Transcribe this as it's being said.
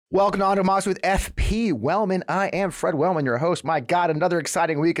Welcome on to Moss with FP Wellman. I am Fred Wellman, your host. My God, another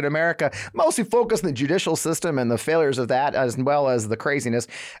exciting week in America, mostly focused on the judicial system and the failures of that, as well as the craziness.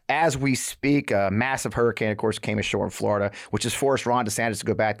 As we speak, a massive hurricane, of course, came ashore in Florida, which has forced Ron DeSantis to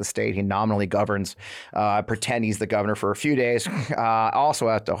go back to the state he nominally governs, pretend he's the governor for a few days. Also,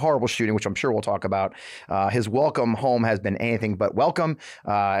 after a horrible shooting, which I'm sure we'll talk about, his welcome home has been anything but welcome.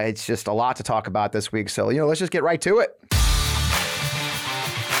 It's just a lot to talk about this week. So, let's just get right to it.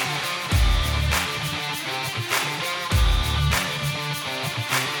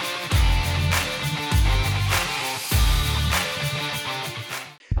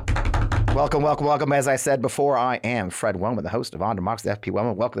 Welcome. As I said before, I am Fred Wellman, the host of On to Mox, the FP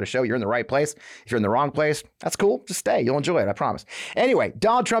Wellman. Welcome to the show. You're in the right place. If you're in the wrong place, that's cool. Just stay. You'll enjoy it, I promise. Anyway,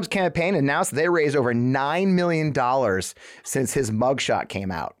 Donald Trump's campaign announced they raised over $9 million since his mugshot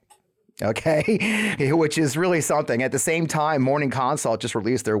came out. Okay, which is really something. At the same time, Morning Consult just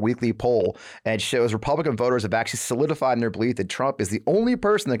released their weekly poll and shows Republican voters have actually solidified in their belief that Trump is the only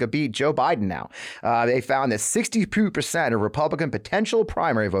person that could beat Joe Biden now. They found that 62% of Republican potential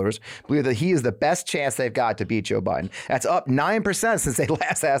primary voters believe that he is the best chance they've got to beat Joe Biden. That's up 9% since they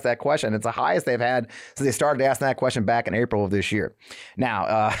last asked that question. It's the highest they've had since they started asking that question back in April of this year.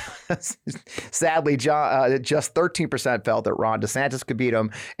 Now, sadly, just 13% felt that Ron DeSantis could beat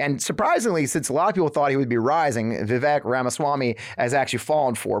him. And surprisingly, since a lot of people thought he would be rising, Vivek Ramaswamy has actually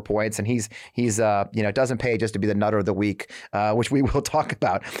fallen 4 points, and he's doesn't pay just to be the nutter of the week, which we will talk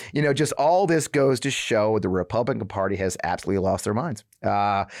about. Just all this goes to show the Republican Party has absolutely lost their minds.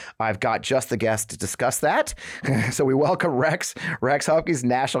 I've got just the guest to discuss that. So we welcome Rex Huppke's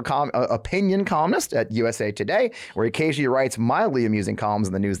national opinion columnist at USA Today, where he occasionally writes mildly amusing columns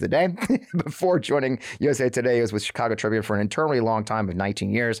in the news of the day. Before joining USA Today, he was with Chicago Tribune for an eternally long time of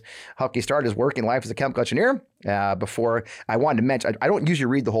 19 years. Huppke started his working life as a chemical engineer. Before I wanted to mention, I don't usually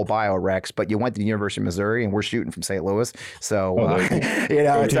read the whole bio, Rex, but you went to the University of Missouri, and we're shooting from St. Louis. So,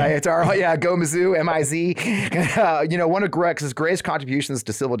 it's our, go Mizzou, M-I-Z. One of Rex's greatest contributions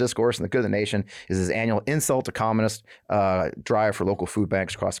to civil discourse and the good of the nation is his annual Insult to Communist drive for local food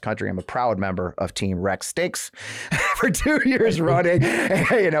banks across the country. I'm a proud member of Team Rex Steaks for 2 years running.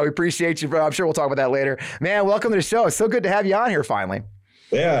 We appreciate you, bro. I'm sure we'll talk about that later. Man, welcome to the show. It's so good to have you on here finally.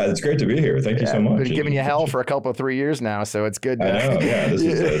 Yeah, it's great to be here. Thank you so much. Been giving you hell for a couple of 3 years now, so it's good. I know. Yeah, this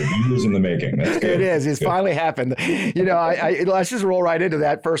is years in the making. That's good. It is. It's finally happened. Let's just roll right into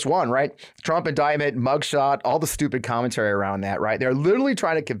that first one, right? Trump indictment, mugshot, all the stupid commentary around that, right? They're literally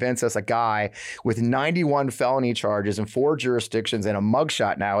trying to convince us a guy with 91 felony charges in 4 jurisdictions and a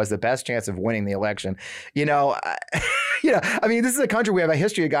mugshot now is the best chance of winning the election. This is a country we have a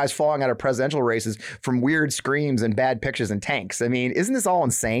history of guys falling out of presidential races from weird screams and bad pictures and tanks. I mean, isn't this all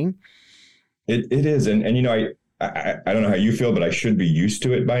insane? It is. And I don't know how you feel, but I should be used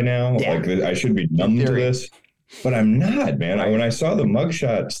to it by now. Yeah. Like I should be numb to this, but I'm not, man. Right. When I saw the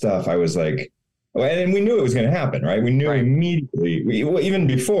mugshot stuff, I was like, and we knew it was going to happen, right? We knew immediately, even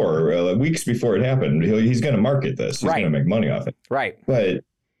before, weeks before it happened, he's going to market this. He's going to make money off it. Right. But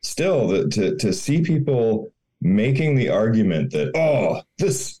still, to see people making the argument that,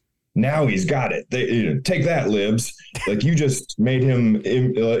 now he's got it. Take that, libs. Like you just made him,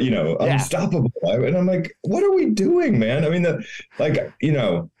 unstoppable. And I'm like, what are we doing, man? I mean,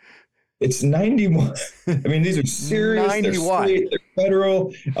 it's 91. I mean, these are serious. 91. They're state, they're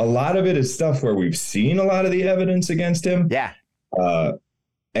federal. A lot of it is stuff where we've seen a lot of the evidence against him. Yeah.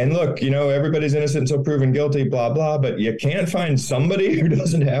 And look, everybody's innocent until proven guilty, blah, blah. But you can't find somebody who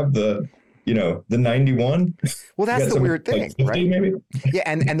doesn't have the 91. Well, that's the weird thing, like 50, right? Maybe. Yeah,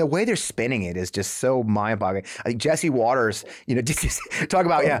 and the way they're spinning it is just so mind-boggling. I think Jesse Waters, just talk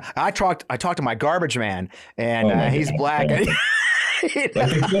about, I talked to my garbage man, and he's black. Yeah.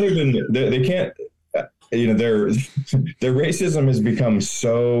 Like they can't. Their racism has become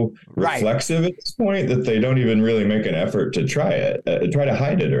so reflexive at this point that they don't even really make an effort to try to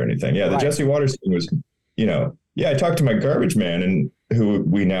hide it or anything. Yeah, the Jesse Waters thing was, I talked to my garbage man, and who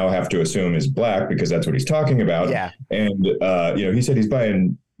we now have to assume is black because that's what he's talking about. Yeah. And, he said he's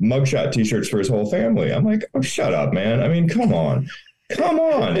buying mugshot T-shirts for his whole family. I'm like, oh, shut up, man. I mean, come on.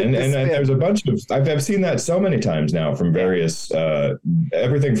 And there's a bunch of, I've seen that so many times now from various,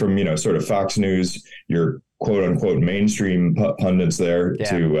 everything from, sort of Fox News, your quote unquote mainstream pundits there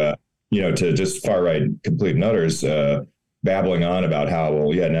to just far right complete nutters, babbling on about how,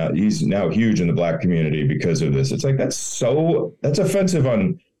 now he's huge in the black community because of this. It's like, that's offensive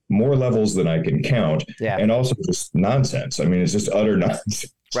on more levels than I can count. Yeah. And also just nonsense. I mean, it's just utter nonsense.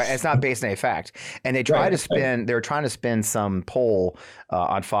 Right. It's not based on any fact. And they try to spin, they were trying to spin some poll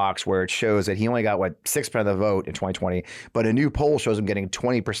on Fox where it shows that he only got, 6% of the vote in 2020, but a new poll shows him getting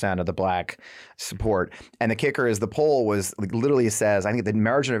 20% of the black support. And the kicker is the poll was literally says, I think the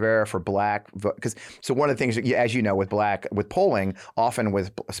margin of error for black vote, so one of the things, as you know, with polling, often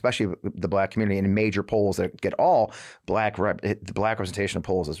especially the black community in major polls that get all black, the black representation of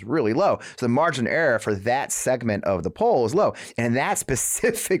polls is really low. So the margin of error for that segment of the poll is low. And in that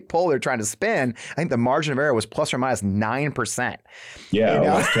specific poll they're trying to spin, I think the margin of error was plus or minus 9%. Yeah,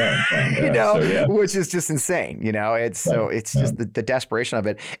 almost 10. Yeah, Which is just insane. It's just the desperation of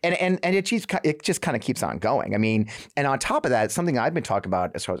it, and it just kind of keeps on going. I mean, and on top of that, something I've been talking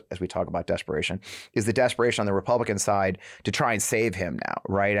about as we talk about desperation is the desperation on the Republican side to try and save him now,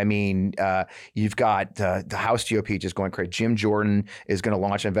 right? I mean, you've got the House GOP just going crazy. Jim Jordan is going to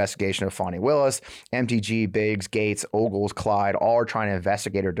launch an investigation of Fani Willis, MTG, Biggs, Gates, Ogles, Clyde, all are trying to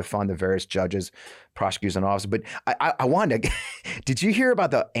investigate or defund the various judges, prosecutors, and officers. But I wanted to, did you hear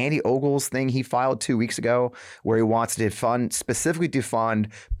about the Andy Ogles thing he filed 2 weeks ago where he wants to specifically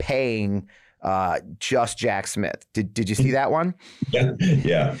defund paying just Jack Smith? Did you see that one?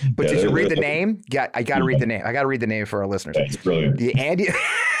 Yeah. But did you read the name? Yeah, I got to read the name. I got to read the name for our listeners. That's brilliant. The Andy...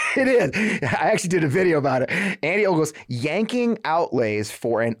 It is. I actually did a video about it. Andy Ogles yanking outlays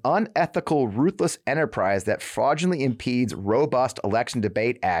for an unethical, ruthless enterprise that fraudulently impedes robust election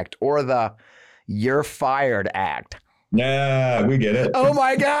debate act, or the You're Fired Act. Nah, we get it. Oh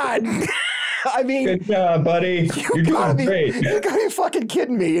my God. I mean, good job, buddy. You're doing great. You gotta be fucking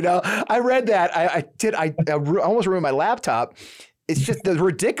kidding me. I read that. I almost ruined my laptop. It's just the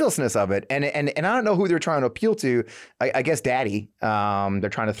ridiculousness of it. And I don't know who they're trying to appeal to. I guess Daddy. They're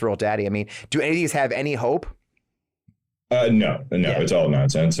trying to throw Daddy. I mean, do any of these have any hope? No, it's all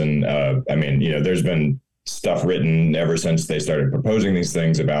nonsense. And I mean, there's been stuff written ever since they started proposing these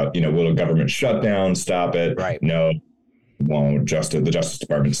things about, will a government shutdown stop it? Right. No, won't. The Justice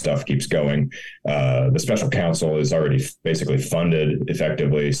Department stuff keeps going. The special counsel is already basically funded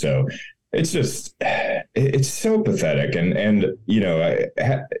effectively. So it's just, it's so pathetic. And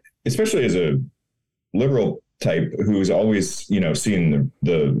especially as a liberal type who's always, seen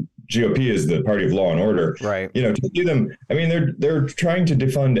the GOP as the party of law and order, right? To see them, I mean, they're trying to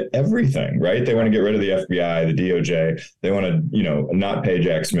defund everything, right? They want to get rid of the FBI, the DOJ. They want to, not pay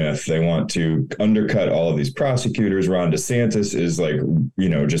Jack Smith. They want to undercut all of these prosecutors. Ron DeSantis is like,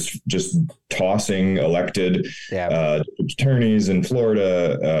 just tossing elected attorneys in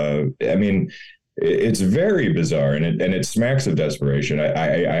Florida. I mean, it's very bizarre, and it smacks of desperation.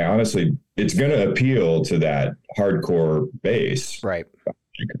 I honestly, it's going to appeal to that hardcore base, right?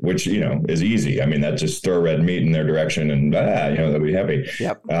 Which, is easy. I mean, that's just throw red meat in their direction and, they'll be happy.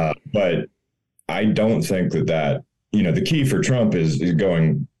 Yep. But I don't think that, the key for Trump is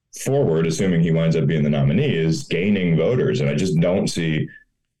going forward, assuming he winds up being the nominee, is gaining voters. And I just don't see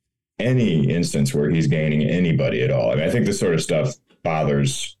any instance where he's gaining anybody at all. I mean, I think this sort of stuff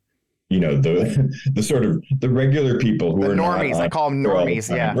bothers the sort of the regular people who are normies. I call them normies.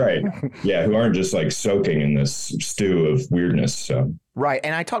 Yeah. Right. Yeah. Who aren't just like soaking in this stew of weirdness. So. Right.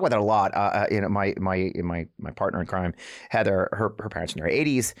 And I talk about that a lot. My partner in crime, Heather, her parents in their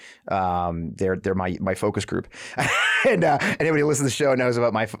 80s. They're my focus group. And anybody who listens to the show knows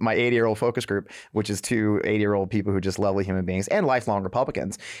about my 80-year-old focus group, which is two 80-year-old people who are just lovely human beings and lifelong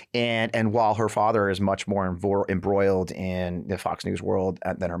Republicans. And while her father is much more embroiled in the Fox News world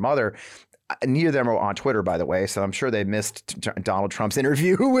than her mother, neither of them are on Twitter, by the way, so I'm sure they missed Donald Trump's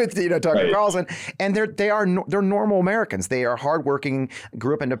interview with Tucker Carlson. And they're normal Americans. They are hardworking.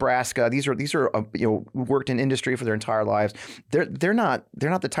 Grew up in Nebraska. These are worked in industry for their entire lives. They're not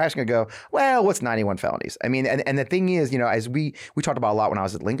the types going to go, well, what's 91 felonies? I mean, and the thing is, as we talked about a lot when I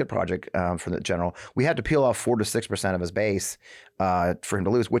was at Lincoln Project for the general, we had to peel off 4 to 6% of his base for him to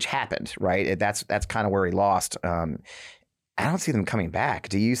lose, which happened, right? That's kind of where he lost. I don't see them coming back.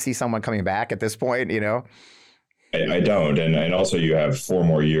 Do you see someone coming back at this point? I don't. And also you have 4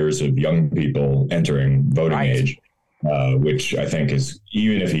 more years of young people entering voting age, which I think is,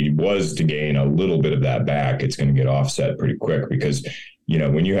 even if he was to gain a little bit of that back, it's going to get offset pretty quick because,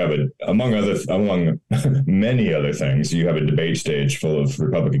 when you have among many other things, you have a debate stage full of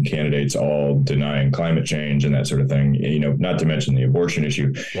Republican candidates all denying climate change and that sort of thing, not to mention the abortion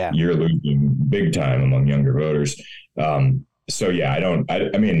issue. Yeah. You're losing big time among younger voters.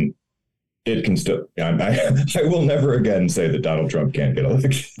 I mean, it can still. I will never again say that Donald Trump can't get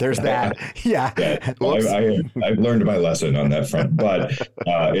elected. There's that. Yeah. I've learned my lesson on that front, but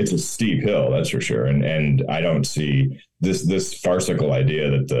it's a steep hill, that's for sure. And I don't see this farcical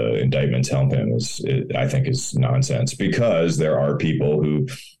idea that the indictments help him I think is nonsense, because there are people who,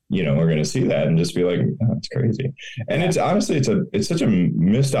 are going to see that and just be like, oh, it's crazy. And it's honestly, it's such a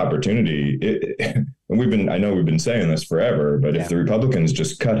missed opportunity. I know we've been saying this forever, but if the Republicans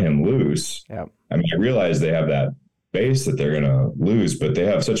just cut him loose, I mean, I realize they have that base that they're going to lose, but they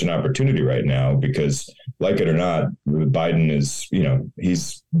have such an opportunity right now because, like it or not, Biden is,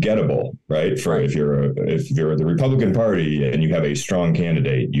 he's gettable, right? If you're the Republican Party and you have a strong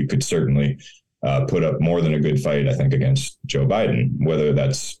candidate, you could certainly put up more than a good fight, I think, against Joe Biden, whether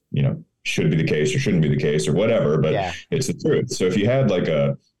that's, should be the case or shouldn't be the case or whatever, but it's the truth. So if you had like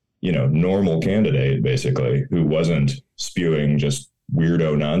a, normal candidate, basically, who wasn't spewing just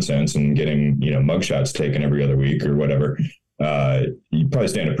weirdo nonsense and getting, mugshots taken every other week or whatever, you'd probably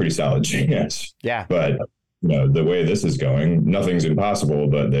stand a pretty solid chance. Yeah. But the way this is going, nothing's impossible,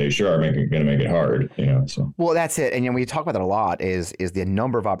 but they sure are going to make it hard, so. Well, that's it. And we talk about that a lot is the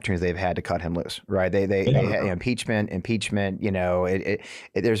number of opportunities they've had to cut him loose, right? They had impeachment, there's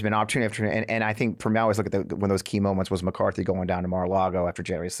been opportunity after, and I think for me, I always look at when those key moments was McCarthy going down to Mar-a-Lago after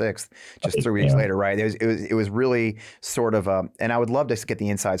January 6th, just 3 weeks later, right? It was really sort of, and I would love to get the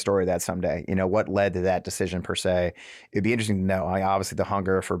inside story of that someday, what led to that decision per se. It'd be interesting to know. Obviously the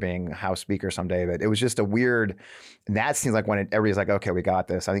hunger for being House Speaker someday, but it was just a weird, that seems like when everybody's like, okay, we got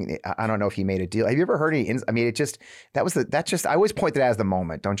this. I don't know if he made a deal. Have you ever heard any? I mean, I always point that as the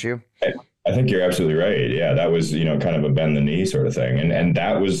moment, don't you? I think you're absolutely right. Yeah, that was kind of a bend the knee sort of thing, and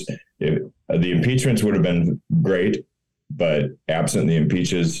that was the impeachments would have been great, but absent the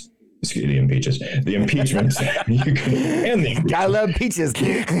impeachments, I love peaches.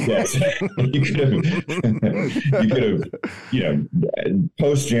 Yes, you could have,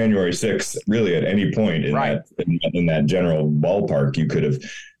 post January 6th, really at any point in that general ballpark, you could have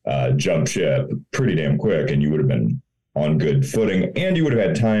jumped ship pretty damn quick, and you would have been on good footing, and you would have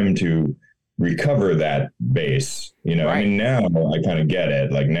had time to recover that base. I mean, now I kind of get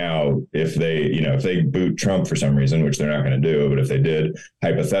it. Like now, if they boot Trump for some reason, which they're not going to do, but if they did,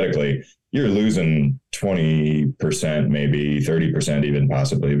 hypothetically, you're losing 20%, maybe 30%, even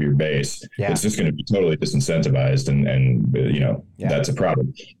possibly of your base. Yeah. It's just going to be totally disincentivized. And that's a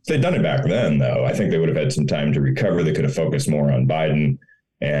problem. If they'd done it back then, though, I think they would have had some time to recover. They could have focused more on Biden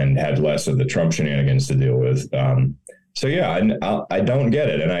and had less of the Trump shenanigans to deal with. So, yeah, I don't get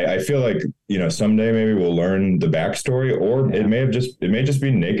it. And I feel like, someday maybe we'll learn the backstory, or it may just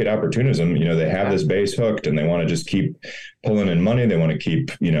be naked opportunism. They have this base hooked and they want to just keep pulling in money. They want to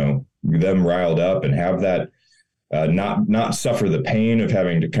keep, them riled up and have that not suffer the pain of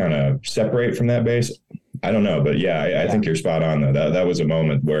having to kind of separate from that base. I don't know, but I think you're spot on though. That was a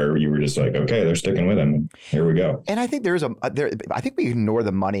moment where you were just like, okay, they're sticking with him. Here we go. And I think I think we ignore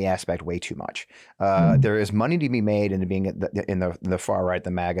the money aspect way too much. There is money to be made into being in the far right,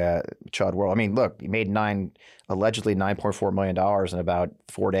 the MAGA chud world. I mean, look, he made allegedly $9.4 million in about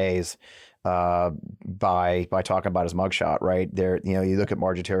 4 days by talking about his mugshot, right? There, you look at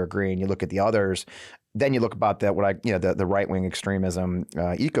Marjorie Taylor Greene, you look at the others. Then you look about the right wing extremism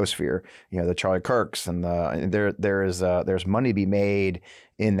ecosphere, the Charlie Kirks, and there's money to be made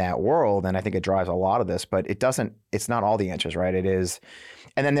in that world, and I think it drives a lot of this. But it's not all the answers, right? It is,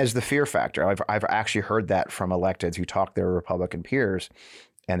 and then there's the fear factor. I've actually heard that from electeds who talk to their Republican peers,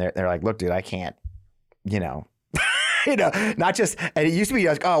 and they're like, look, dude, I can't, not just, and it used to be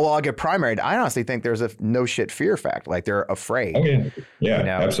like, oh, well, I'll get primaried. I honestly think there's a no shit fear factor. Like they're afraid. Okay. Yeah,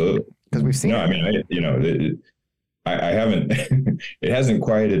 absolutely. Because we've seen. No, I mean, I haven't. It hasn't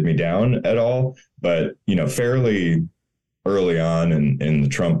quieted me down at all. But fairly early on in the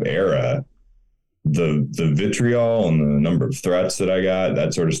Trump era, the vitriol and the number of threats that I got,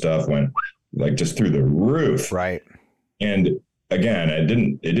 that sort of stuff went like just through the roof. Right. And again, it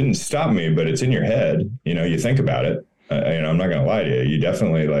didn't stop me, but it's in your head. You think about it. I'm not going to lie to you. You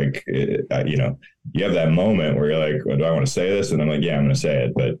definitely you have that moment where you're like, well, do I want to say this? And I'm like, yeah, I'm going to say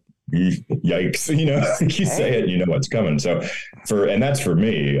it, but yikes, you say it, what's coming. So and that's for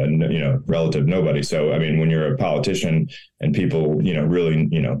me, and relative nobody. So, I mean, when you're a politician and people, really,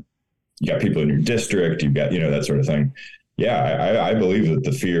 you got people in your district, you've got, that sort of thing. Yeah, I believe that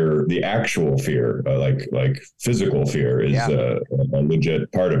the actual fear, like physical fear is a legit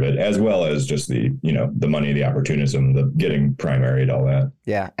part of it, as well as just the money, the opportunism, the getting primaried, all that.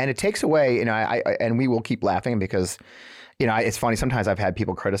 Yeah. And it takes away, and we will keep laughing because, it's funny. Sometimes I've had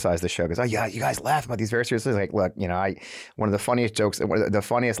people criticize the show because, oh, yeah, you guys laugh about these very serious things. Like, look, one of the funniest jokes, the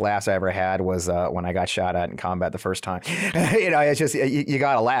funniest laughs I ever had was when I got shot at in combat the first time. It's just you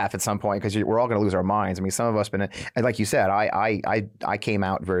got to laugh at some point because we're all going to lose our minds. I mean, some of us been, and like you said, I came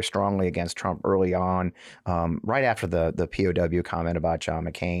out very strongly against Trump early on, right after the POW comment about John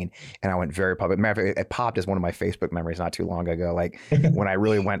McCain, and I went very public. Matter of fact, it popped as one of my Facebook memories not too long ago. Like when I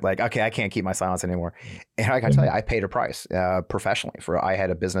really went like, okay, I can't keep my silence anymore. And I got to tell you, I paid a price professionally I had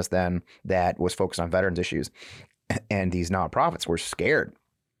a business then that was focused on veterans issues, and these nonprofits were scared.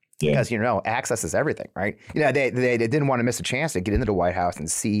 Yeah. Because, access is everything, right? They didn't want to miss a chance to get into the White House and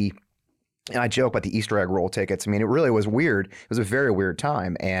see. And I joke about the Easter egg roll tickets. I mean, it really was weird. It was a very weird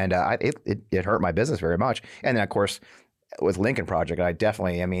time, and it hurt my business very much. And then, of course, with Lincoln Project,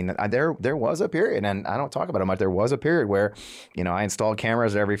 there was a period, and I don't talk about it much. There was a period where, I installed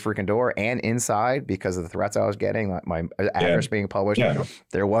cameras at every freaking door and inside because of the threats I was getting, my address being published. Yeah.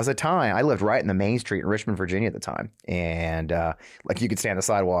 There was a time I lived right in the main street in Richmond, Virginia at the time, and you could stand on the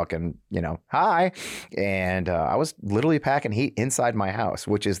sidewalk and hi, and I was literally packing heat inside my house,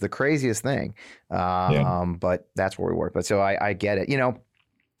 which is the craziest thing. But that's where we work. But so I get it,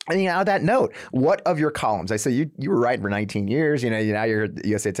 And on that note, what of your columns? I say you were writing for 19 years. Now you're at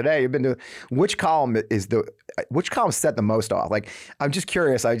USA Today. You've been doing. Which column set the most off? Like, I'm just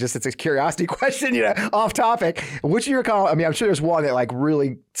curious. It's a curiosity question. Off topic. Which of your columns? I mean, I'm sure there's one that like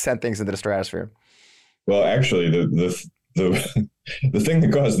really sent things into the stratosphere. Well, actually, the thing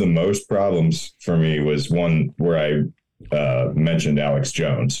that caused the most problems for me was one where I mentioned Alex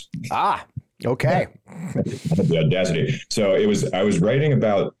Jones. Okay. The audacity. So I was writing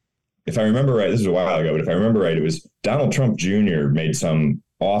about, if I remember right, this was a while ago, but if I remember right, it was Donald Trump Jr. made some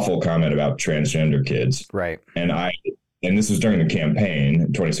awful comment about transgender kids. Right. And this was during the campaign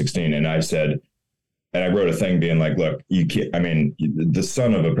in 2016. And I said, and I wrote a thing being like, look, you can't, I mean, the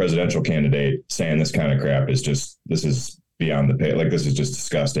son of a presidential candidate saying this kind of crap this is beyond the pay. Like, this is just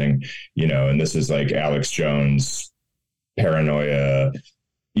disgusting, and this is like Alex Jones paranoia.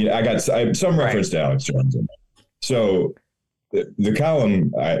 I got some reference to Alex Jones in there. So the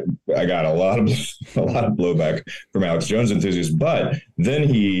column, I got a lot of blowback from Alex Jones enthusiasts, but then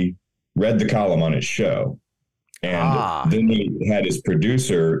he read the column on his show, and then he had his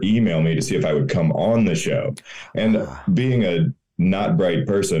producer email me to see if I would come on the show. And being a not bright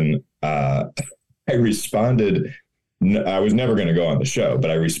person, I responded. I was never going to go on the show, but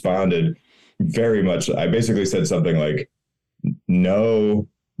I responded very much. I basically said something like, no,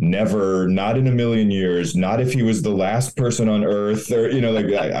 never, not in a million years, not if he was the last person on earth, or, and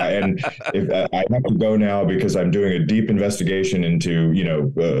if I have to go now because I'm doing a deep investigation into,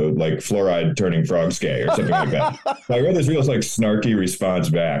 like fluoride turning frogs gay or something like that. So I read this real snarky response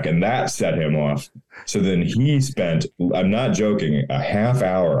back, and that set him off. So then he spent, I'm not joking, a half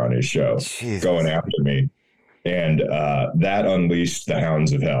hour on his show going after me. And that unleashed the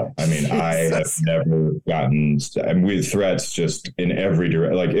hounds of hell. I mean, I have never gotten with threats just in every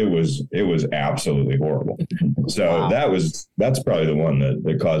direction. Like, it was absolutely horrible. So that's probably the one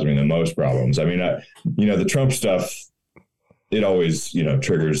that caused me the most problems. I mean, the Trump stuff, it always,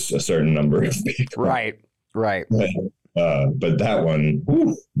 triggers a certain number of people. Right. But that one,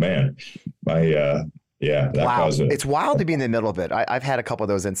 whew, man, caused it. It's wild to be in the middle of it. I've had a couple of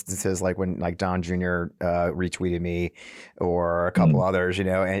those instances, like when Don Jr. Retweeted me, or a couple others,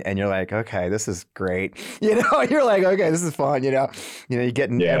 and you're like, okay, this is great. You're like, okay, this is fun. You're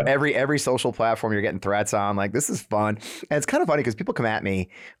getting every social platform you're getting threats on. Like, this is fun. And it's kind of funny because people come at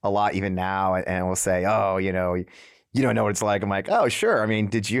me a lot even now and will say, oh, you don't know what it's like. I'm like, oh, sure. I mean,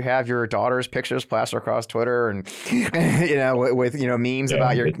 did you have your daughter's pictures plastered across Twitter and, with memes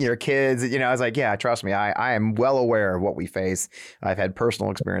about your kids? I was like, yeah, trust me. I am well aware of what we face. I've had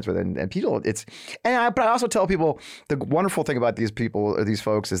personal experience with it, and people, but I also tell people the wonderful thing about these people or these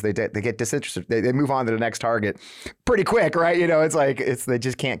folks is they get disinterested. They move on to the next target pretty quick, right? They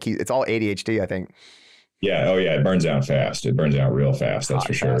just can't keep, it's all ADHD, I think. Yeah. Oh yeah. It burns out fast. It burns out real fast. That's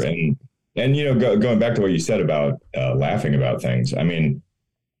for sure. And going back to what you said about laughing about things, I mean,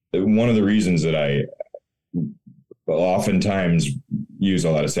 one of the reasons that I oftentimes use a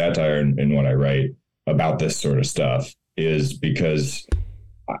lot of satire in what I write about this sort of stuff is because,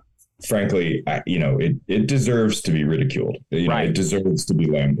 frankly, it deserves to be ridiculed. It deserves to be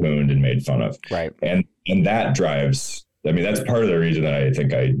lampooned and made fun of. Right. And that drives. I mean, that's part of the reason that I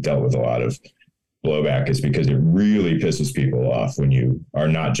think I dealt with a lot of blowback, is because it really pisses people off when you are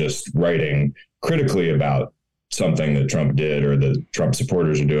not just writing critically about something that Trump did or the Trump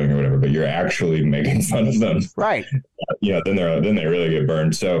supporters are doing or whatever, but you're actually making fun of them. Right. Then they really get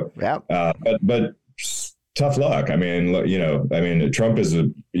burned. So, yeah. But tough luck. I mean, Trump is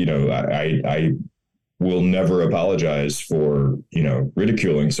I will never apologize for,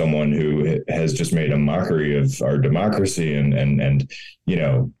 ridiculing someone who has just made a mockery of our democracy and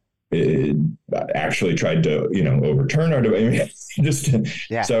actually tried to, overturn our,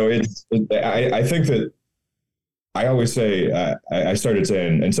 So I think that I always say, I started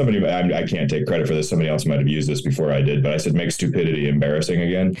saying, and somebody, I can't take credit for this. Somebody else might have used this before I did, but I said, make stupidity embarrassing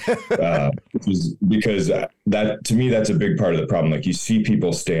again. Because that, to me, that's a big part of the problem. Like, you see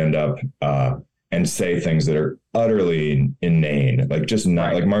people stand up and say things that are utterly inane, like just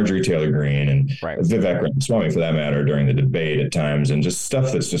not like Marjorie Taylor Greene and Vivek Ramaswamy, for that matter, during the debate at times, and just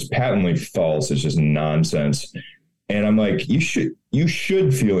stuff that's just patently false. It's just nonsense. And I'm like, you should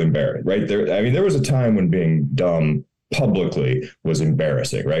feel embarrassed, right? There was a time when being dumb publicly was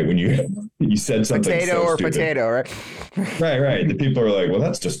embarrassing, right? When you said something potato so or stupid. Potato, right? Right. The people are like, well,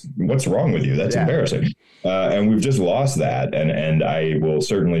 that's just, what's wrong with you? That's embarrassing. And we've just lost that. And I will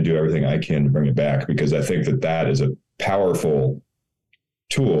certainly do everything I can to bring it back, because I think that is a powerful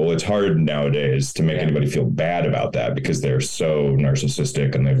tool. It's hard nowadays to make anybody feel bad about that, because they're so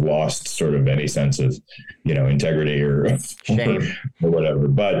narcissistic and they've lost sort of any sense of, integrity or shame or whatever.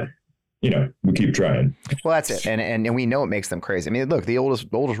 But we keep trying. Well, that's it. And we know it makes them crazy. I mean, look, the oldest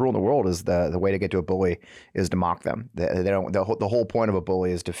rule in the world is the way to get to a bully is to mock them. The whole point of a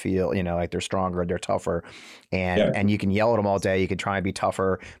bully is to feel, like they're stronger, they're tougher. And you can yell at them all day. You can try and be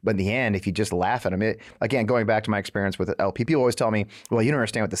tougher. But in the end, if you just laugh at them, again, going back to my experience with LP, people always tell me, well, you don't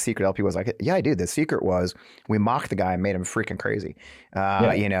understand what the secret LP was. Like, yeah, I do. The secret was we mocked the guy and made him freaking crazy.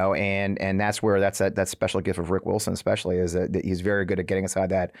 And that's where that special gift of Rick Wilson, especially, is that he's very good at getting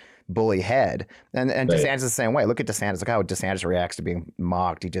inside that bully head. And DeSantis is the same way. Look at DeSantis. Look how DeSantis reacts to being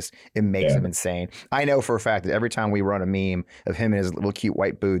mocked. It makes him insane. I know for a fact that every time we run a meme of him in his little cute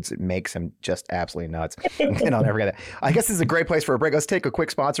white boots, it makes him just absolutely nuts. And I'll never get that. I guess this is a great place for a break. Let's take a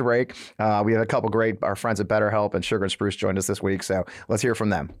quick sponsor break. We have a couple our friends at BetterHelp and Sugar and Spruce joined us this week. So let's hear from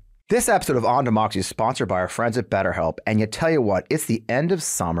them. This episode of On Democracy is sponsored by our friends at BetterHelp. And you tell you what, it's the end of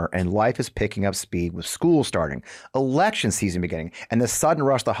summer and life is picking up speed with school starting, election season beginning, and the sudden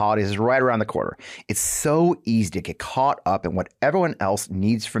rush to the holidays is right around the corner. It's so easy to get caught up in what everyone else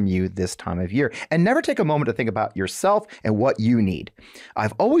needs from you this time of year and never take a moment to think about yourself and what you need.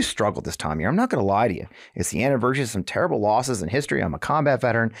 I've always struggled this time of year. I'm not going to lie to you. It's the anniversary of some terrible losses in history. I'm a combat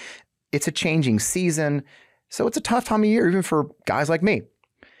veteran. It's a changing season. So it's a tough time of year, even for guys like me.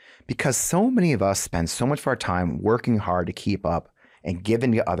 Because so many of us spend so much of our time working hard to keep up and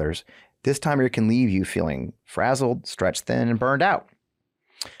giving to others, this time of year can leave you feeling frazzled, stretched thin, and burned out.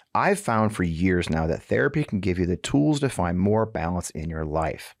 I've found for years now that therapy can give you the tools to find more balance in your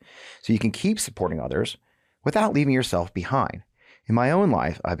life, so you can keep supporting others without leaving yourself behind. In my own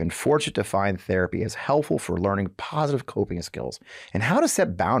life, I've been fortunate to find therapy as helpful for learning positive coping skills and how to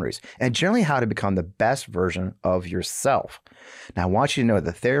set boundaries and generally how to become the best version of yourself. Now, I want you to know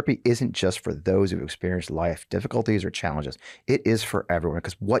that therapy isn't just for those who've experienced life difficulties or challenges. It is for everyone,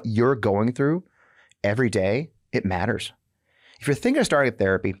 because what you're going through every day, it matters. If you're thinking of starting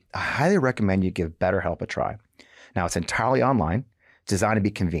therapy, I highly recommend you give BetterHelp a try. Now, it's entirely online, designed to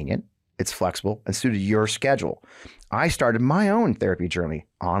be convenient, it's flexible, and suited your schedule. I started my own therapy journey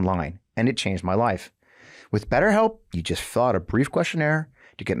online, and it changed my life. With BetterHelp, you just fill out a brief questionnaire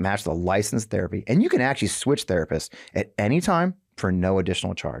to get matched with a licensed therapy, and you can actually switch therapists at any time for no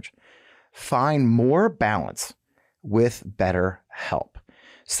additional charge. Find more balance with BetterHelp.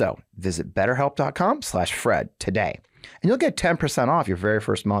 So visit betterhelp.com/Fred today, and you'll get 10% off your very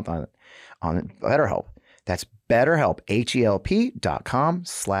first month on BetterHelp. That's BetterHelp,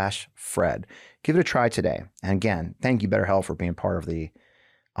 HELP.com/Fred. Give it a try today. And again, thank you, BetterHelp, for being part of the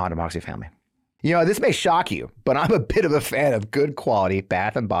On Democracy family. This may shock you, but I'm a bit of a fan of good quality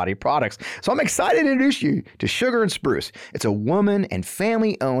bath and body products. So I'm excited to introduce you to Sugar and Spruce. It's a woman and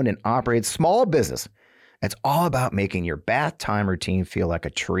family owned and operated small business. It's all about making your bath time routine feel like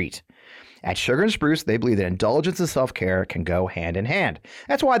a treat. At Sugar and Spruce, they believe that indulgence and self-care can go hand in hand.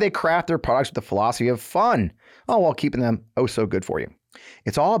 That's why they craft their products with the philosophy of fun, all while keeping them oh so good for you.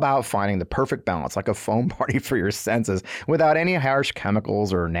 It's all about finding the perfect balance, like a foam party for your senses, without any harsh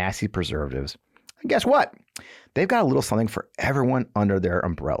chemicals or nasty preservatives. And guess what? They've got a little something for everyone under their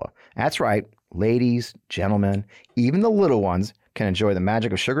umbrella. That's right, ladies, gentlemen, even the little ones can enjoy the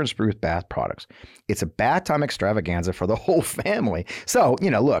magic of Sugar and Spruce bath products. It's a bath time extravaganza for the whole family. So,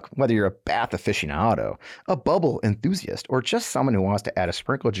 look, whether you're a bath aficionado, a bubble enthusiast, or just someone who wants to add a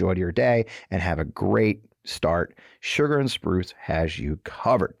sprinkle of joy to your day and have a great start, Sugar and Spruce has you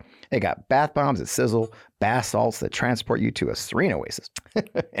covered. They got bath bombs that sizzle, bath salts that transport you to a serene oasis,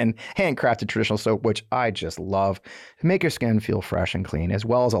 and handcrafted traditional soap, which I just love, to make your skin feel fresh and clean, as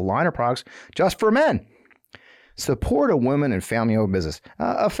well as a line of products just for men. Support a women and family-owned business.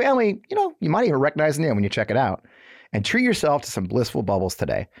 A family, you might even recognize the name when you check it out. And treat yourself to some blissful bubbles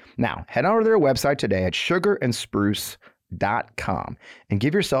today. Now, head on to their website today at sugarandspruce.com and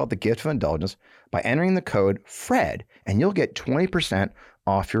give yourself the gift of indulgence by entering the code FRED, and you'll get 20%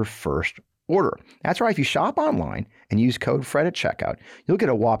 off your first order. That's right. If you shop online and use code FRED at checkout, you'll get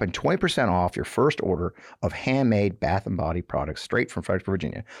a whopping 20% off your first order of handmade bath and body products straight from Fredericksburg,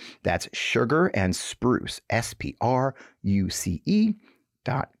 Virginia. That's Sugar and Spruce, SPRUCE.com.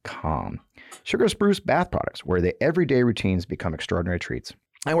 Sugar Spruce bath products, where the everyday routines become extraordinary treats.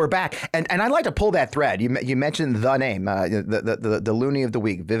 And we're back, and I'd like to pull that thread. You mentioned the name, the loony of the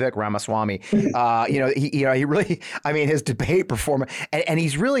week, Vivek Ramaswamy. He really, his debate performance, and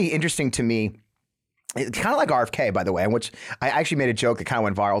he's really interesting to me. It's kind of like RFK, by the way, in which I actually made a joke that kind of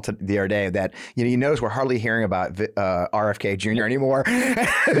went viral the other day that, you notice we're hardly hearing about RFK Jr. anymore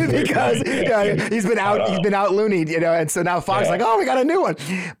because he's been out loonied, and so now Fox is like, oh, we got a new one.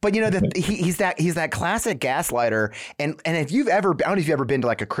 But, he's that classic gaslighter. And if you've ever, I don't know if you've ever been to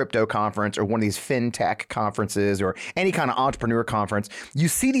like a crypto conference or one of these fintech conferences or any kind of entrepreneur conference, you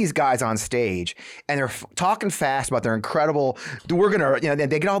see these guys on stage and they're talking fast about their incredible, we're going to,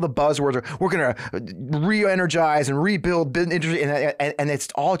 they get all the buzzwords, we're going to re-energize and rebuild industry, and it's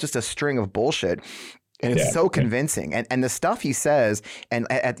all just a string of bullshit, and it's so convincing. And the stuff he says, and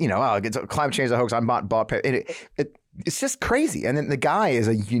it's climate change is a hoax. I'm not bought. It's just crazy. And then the guy is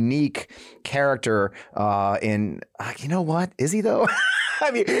a unique character. What is he though?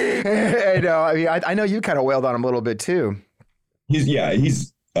 I know you kind of wailed on him a little bit too.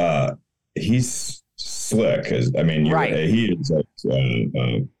 He's slick. Right. He is like.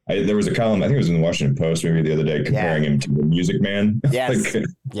 There was a column, I think it was in the Washington Post maybe the other day, comparing him to the Music Man. Yes.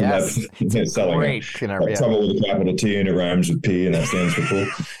 Yes. That's selling trouble with a capital T and it rhymes with P and that stands for cool.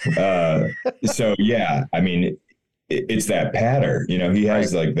 It's that patter. He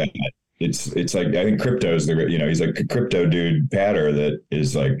has like that. It's like, I think crypto's he's like a crypto dude patter that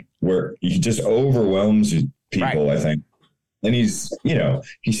is like where he just overwhelms people, I think. And he's,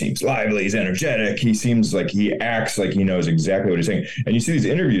 he seems lively, he's energetic. He seems like he acts like he knows exactly what he's saying. And you see these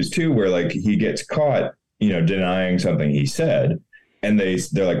interviews too, where like he gets caught, denying something he said. And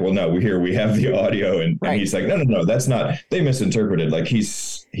they're like, well, no, we have the audio. And he's like, no, that's not, they misinterpreted. Like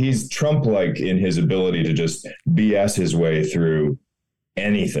he's Trump-like in his ability to just BS his way through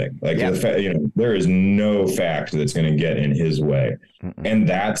anything. Like, there is no fact that's going to get in his way. Mm-mm. And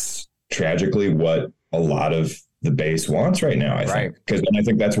that's tragically what a lot of the base wants right now, I think, because I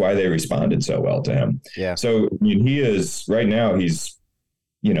think that's why they responded so well to him. Yeah. So he is right now. He's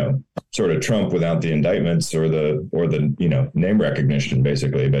sort of Trump without the indictments or the name recognition,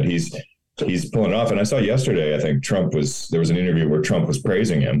 basically. But he's pulling it off. And I saw yesterday, I think there was an interview where Trump was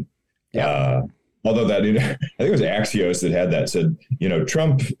praising him. Yeah. Although I think it was Axios that had that said,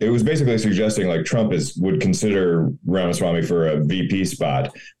 Trump, it was basically suggesting like Trump would consider Ramaswamy for a VP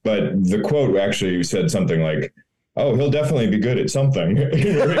spot. But the quote actually said something like, oh, he'll definitely be good at something. I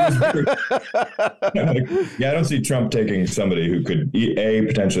don't see Trump taking somebody who could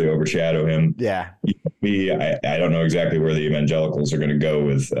potentially overshadow him. Yeah. B, I don't know exactly where the evangelicals are going to go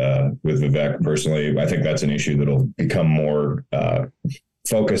with Vivek. Personally, I think that's an issue that'll become more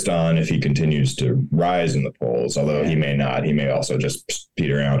focused on if he continues to rise in the polls, although he may not. He may also just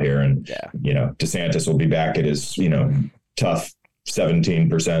peter out here, and DeSantis will be back at his tough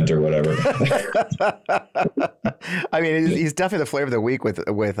 17% or whatever. He's definitely the flavor of the week with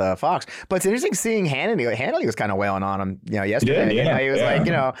Fox. But it's interesting seeing Hannity. Hannity was kind of wailing on him, yesterday. He was like,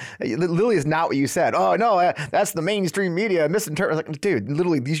 literally is not what you said. Oh no, that's the mainstream media misinterpreted. Like, dude,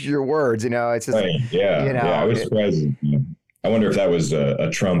 literally these are your words. It's just I was surprised. I wonder if that was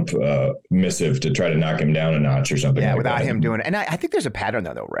a Trump missive to try to knock him down a notch or something. Yeah, without him doing it. And I think there's a pattern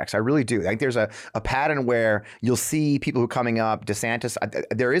though, Rex. I really do. I think there's a pattern where you'll see people who are coming up. DeSantis,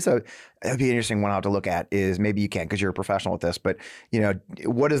 that'd be an interesting one I'll have to look at. Is maybe you can't because you're a professional at this, but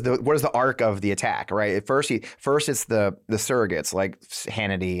what is the arc of the attack? Right. At first it's the surrogates like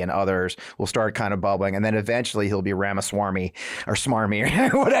Hannity and others will start kind of bubbling, and then eventually he'll be Ramaswamy or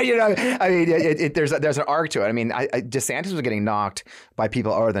Smarmy or whatever. There's an arc to it. DeSantis was getting knocked by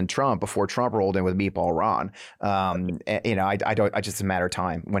people other than Trump before Trump rolled in with Meatball Ron. I just a matter of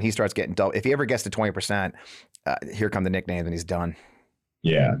time when he starts getting double. If he ever gets to 20%, here come the nicknames and he's done.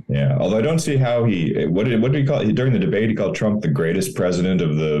 Yeah, yeah. Although I don't see how what did he call it? During the debate? He called Trump the greatest president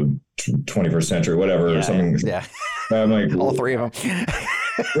of the 21st century, whatever, or something. Yeah. I'm like, all three of them.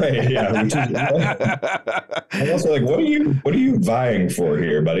 right, yeah. Which is, I'm also like, what are you vying for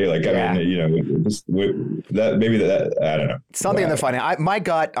here, buddy? Like, I mean, just that maybe that I don't know. Something in the my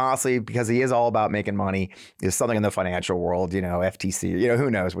gut, honestly, because he is all about making money, is something in the financial world. FTC.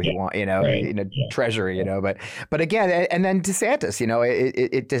 Who knows what he want. Right. Treasury. But again, and then DeSantis.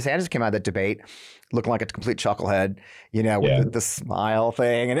 DeSantis came out of that debate looking like a complete chucklehead, with the smile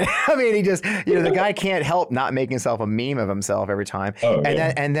thing. And I mean, he just, the guy can't help not making himself a meme of himself every time. Oh,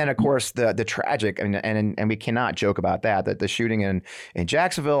 and then of course the tragic, and we cannot joke about that the shooting in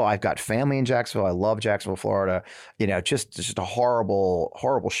Jacksonville. I've got family in Jacksonville. I love Jacksonville, Florida. Just a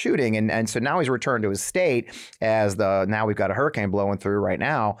horrible shooting. And so now he's returned to his state now we've got a hurricane blowing through right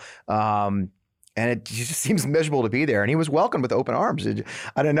now. And it just seems miserable to be there. And he was welcomed with open arms.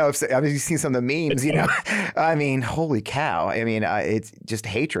 I don't know if you've seen some of the memes, I mean, holy cow. I mean, it's just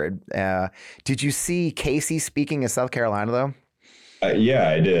hatred. Did you see Casey speaking in South Carolina, though? Yeah,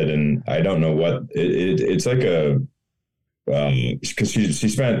 I did. And I don't know what it's like because she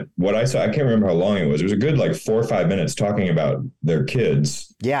spent what I saw. I can't remember how long it was. It was a good 4 or 5 minutes talking about their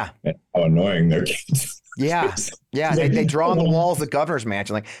kids. Yeah. And how annoying their kids. Yeah. Yeah. They draw on the walls the governor's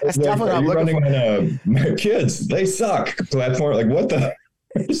mansion. That's definitely what I'm looking for. My kids, they suck platform. What the?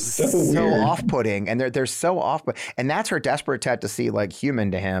 It's so off-putting, and they're so off-putting, and that's her desperate attempt to see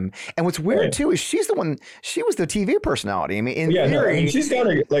human to him. And what's weird too is she was the TV personality. I mean, in theory, she's got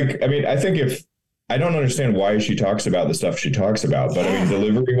to I think I don't understand why she talks about the stuff she talks about, but I mean,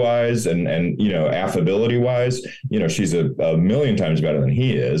 delivery wise and affability wise, she's a million times better than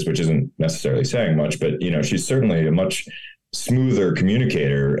he is, which isn't necessarily saying much, but she's certainly a much smoother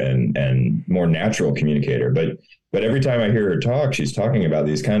communicator and more natural communicator. But every time I hear her talk, she's talking about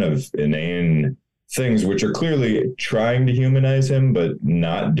these kind of inane things which are clearly trying to humanize him, but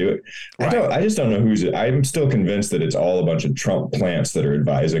not do it. Right. I just don't know I'm still convinced that it's all a bunch of Trump plants that are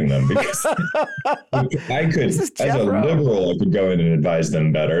advising them, because I could, as a liberal, I could go in and advise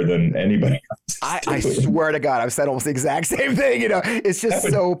them better than anybody else. I swear to God, I've said almost the exact same thing. It's just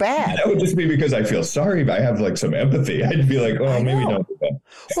so bad. That would just be because I feel sorry, but I have some empathy. I'd be like, oh, maybe don't do that.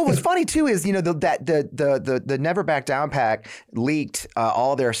 Well, what's funny too is the Never Back Down pack leaked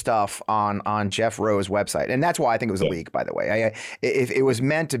all their stuff on Jeff Rowe's website, and that's why I think it was a leak. By the way, if it was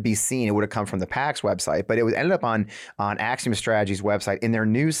meant to be seen, it would have come from the PAC's website, but it ended up on Axiom Strategy's website in their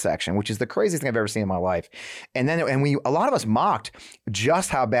news section, which is the craziest thing I've ever seen in my life. And then a lot of us mocked just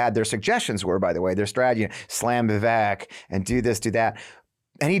how bad their suggestions were. By the way, their strategy: slam Vivek and do this, do that,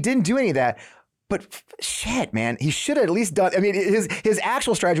 and he didn't do any of that. But shit, man, he should have at least done. I mean, his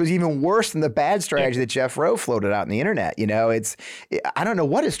actual strategy was even worse than the bad strategy that Jeff Rowe floated out on the internet. I don't know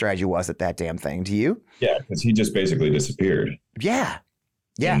what his strategy was at that damn thing. Do you? Yeah, because he just basically disappeared. Yeah.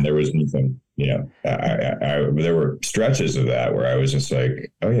 And there was nothing. There were stretches of that where I was just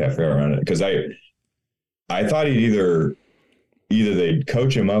like, oh yeah, fair around it, because I thought he'd either they'd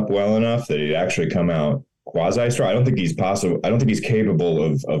coach him up well enough that he'd actually come out quasi strong. I don't think he's possible. I don't think he's capable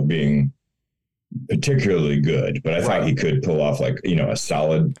of being particularly good, but I thought he could pull off a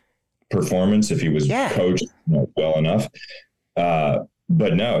solid performance if he was coached well enough.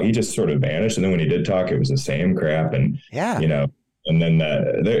 But no, he just sort of vanished. And then when he did talk, it was the same crap. And and then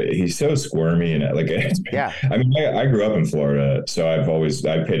he's so squirmy and I mean, I grew up in Florida, so I've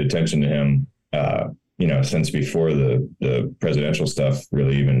paid attention to him, since before the presidential stuff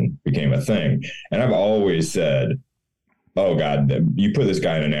really even became a thing. And I've always said, oh God, you put this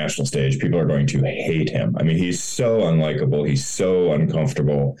guy on a national stage, people are going to hate him. I mean, he's so unlikable. He's so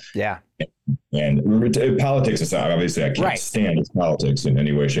uncomfortable. Yeah. And politics aside, obviously I can't stand his politics in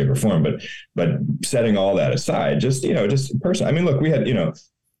any way, shape or form, but setting all that aside, just person. I mean, look, we had,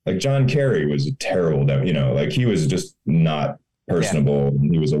 John Kerry was a terrible, he was just not personable.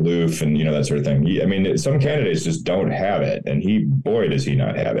 Yeah. He was aloof and, that sort of thing. Some candidates just don't have it, and boy, does he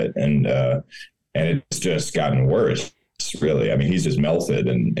not have it. And it's just gotten worse. Really, he's just melted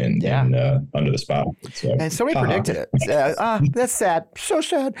and under the spotlight. So. And somebody predicted it. That's sad. So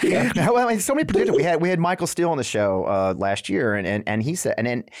sad. Yeah. Somebody predicted it. We had Michael Steele on the show last year, and he said, and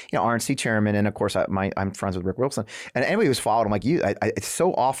then RNC chairman, and of course I'm friends with Rick Wilson, and anybody who's followed him, it's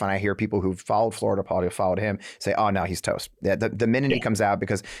so often I hear people who've followed Florida politics, followed him, say, oh no, he's toast. The minute he comes out,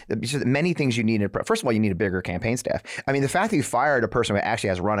 because many things you need. First of all, you need a bigger campaign staff. The fact that you fired a person who actually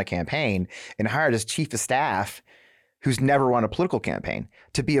has run a campaign and hired his chief of staff who's never run a political campaign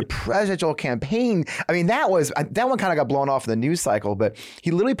to be a presidential campaign. I mean, that one kind of got blown off in the news cycle, but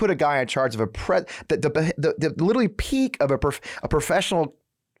he literally put a guy in charge of the literally peak of a professional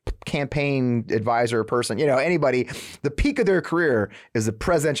campaign advisor person, anybody, the peak of their career is a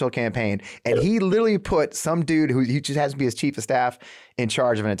presidential campaign. And he literally put some dude who he just has to be his chief of staff in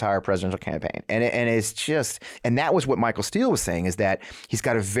charge of an entire presidential campaign. And that was what Michael Steele was saying, is that he's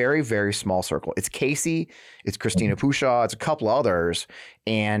got a very, very small circle. It's Casey, it's Christina Pushaw, it's a couple others.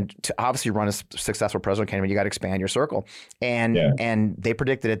 And to obviously run a successful presidential campaign, you got to expand your circle. And they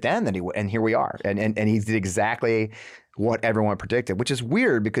predicted it then that and here we are. And he did exactly what everyone predicted, which is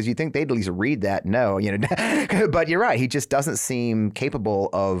weird because you think they'd at least read that. No, but you're right. He just doesn't seem capable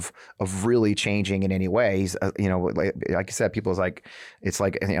of really changing in any way. He's, like you said, it's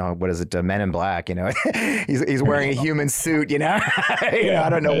like, what is it? Men in Black, he's wearing a human suit, I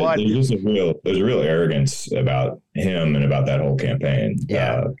don't know what. There's a real arrogance about him and about that whole campaign.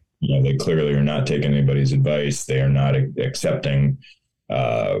 Yeah. They clearly are not taking anybody's advice. They are not accepting,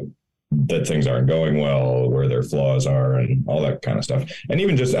 that things aren't going well, where their flaws are, and all that kind of stuff. And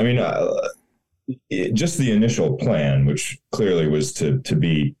even just, just the initial plan, which clearly was to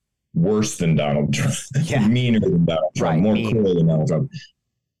be worse than Donald Trump, meaner than Donald Trump, more cruel than Donald Trump.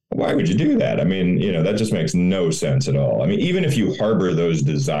 Why would you do that? That just makes no sense at all. Even if you harbor those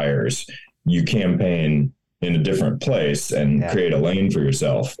desires, you campaign in a different place and create a lane for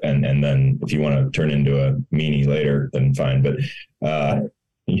yourself. And then if you want to turn into a meanie later, then fine. But,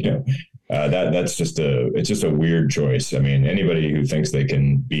 that's just a weird choice. Anybody who thinks they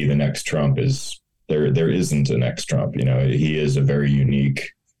can be the next Trump there isn't a next Trump. He is a very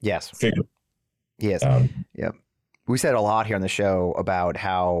unique figure. Yes. We said a lot here on the show about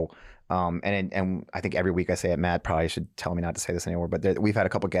how, and I think every week I say it, Matt probably should tell me not to say this anymore, but we've had a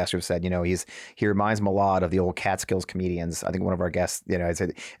couple of guests who've said, he reminds him a lot of the old Catskills comedians. I think one of our guests, I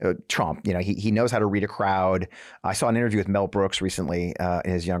said Trump, he knows how to read a crowd. I saw an interview with Mel Brooks recently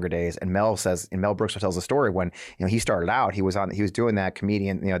in his younger days, and Mel Brooks tells a story when, he started out, he was doing that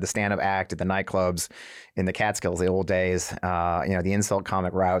comedian, the stand-up act at the nightclubs in the Catskills, the old days, the insult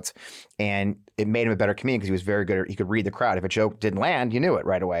comic routes. And it made him a better comedian because he was very good. He could read the crowd. If a joke didn't land, you knew it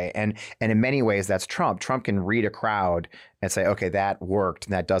right away. And in many ways, that's Trump. Trump can read a crowd and say, okay, that worked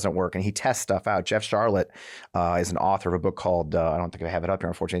and that doesn't work. And he tests stuff out. Jeff Charlotte is an author of a book called, I don't think I have it up here,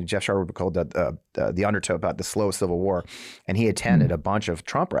 unfortunately. Jeff Charlotte, a book called The Undertow, about the slow Civil War. And he attended a bunch of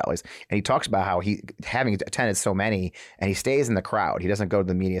Trump rallies. And he talks about how having attended so many, and he stays in the crowd. He doesn't go to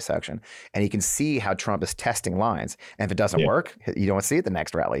the media section. And he can see how Trump is testing lines. And if it doesn't work, you don't see it the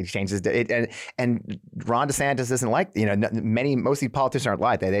next rally. He changes it. And Ron DeSantis isn't like, most of the politicians aren't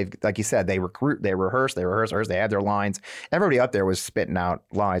like that. They've, like you said, they recruit, they rehearse, they have their lines. Everybody up there was spitting out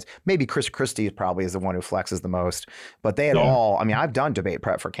lines. Maybe Chris Christie probably is the one who flexes the most, but they had all, I've done debate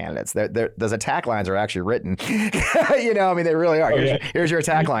prep for candidates. Those attack lines are actually written, they really are. Here's your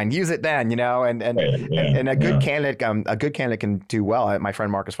attack line. Use it then, and a good candidate can do well. My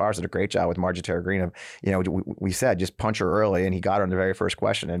friend Marcus Flowers did a great job with Marjorie Taylor Greene of, we said, just punch her early, and he got her on the very first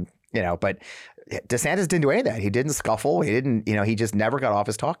question. And, but DeSantis didn't do any of that. He didn't scuffle. He didn't, he just never got off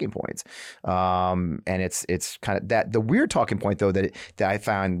his talking points. And it's kind of that, the weird talking point though, that I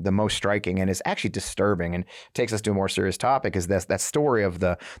found the most striking and is actually disturbing and takes us to a more serious topic, is that story of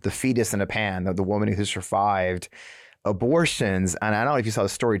the fetus in a pan, the woman who survived abortions. And I don't know if you saw the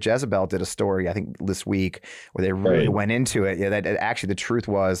story. Jezebel did a story, I think this week, where they really went into it. That actually the truth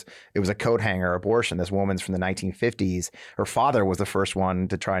was it was a coat hanger abortion. This woman's from the 1950s. Her father was the first one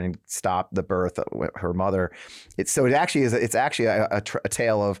to try and stop the birth of her mother. It's actually a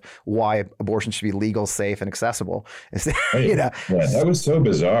tale of why abortion should be legal, safe, and accessible. That was so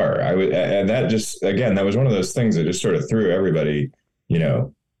bizarre. That was one of those things that just sort of threw everybody,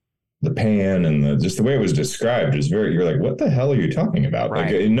 the pan and just the way it was described is you're like, what the hell are you talking about?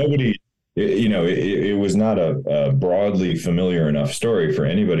 Right. Like nobody, it was not a broadly familiar enough story for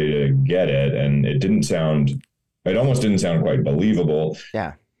anybody to get it. And it almost didn't sound quite believable.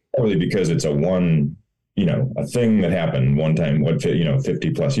 Yeah. Probably because it's a thing that happened one time, 50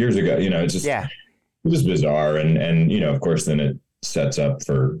 plus years ago, it's just, it was bizarre. And, of course, then it sets up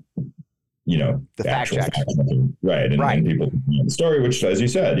for, the fact check. Right. And people, the story, which, as you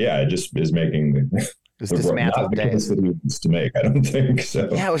said, it just is making dismantled days that he wants to make. I don't think so.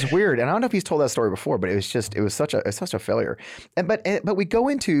 Yeah, it was weird. And I don't know if he's told that story before, but it was such a failure. But we go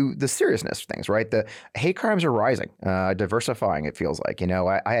into the seriousness of things, right? The hate crimes are rising, diversifying, it feels like.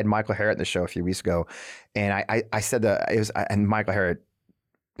 I had Michael Harriot in the show a few weeks ago, and I said that it was, and Michael Harriot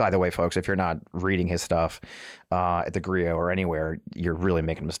by the way, folks, if you're not reading his stuff at the Griot or anywhere, you're really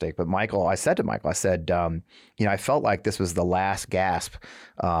making a mistake. But I said to Michael, I felt like this was the last gasp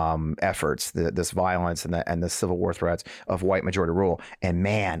efforts, this violence and the Civil War threats of white majority rule. And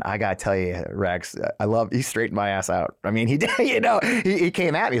man, I got to tell you, Rex, he straightened my ass out. I mean, he did, he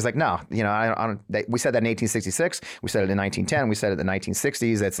came at me. He's like, no, we said that in 1866. We said it in 1910. We said it in the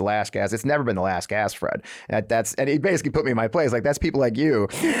 1960s. It's the last gasp. It's never been the last gasp, Fred. And he basically put me in my place. Like, that's people like you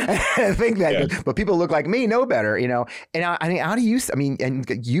think that, but people look like me know better. And I mean, how do you? I mean, and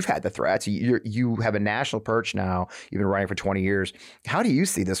you've had the threats. You have a national perch now. You've been running for 20 years. How do you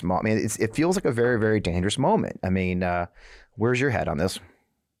see this moment? I mean, it feels like a very, very dangerous moment. I mean, where's your head on this?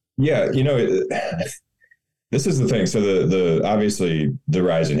 Yeah, this is the thing. So the obviously the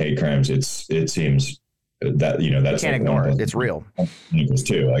rise in hate crimes. It seems that that's, you can't ignore it. It's real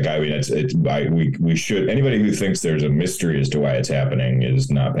too. Like, I mean, we should, anybody who thinks there's a mystery as to why it's happening is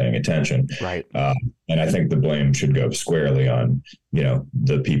not paying attention. Right. And I think the blame should go squarely on,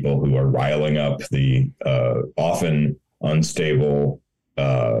 the people who are riling up the often unstable,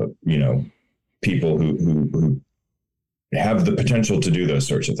 people who have the potential to do those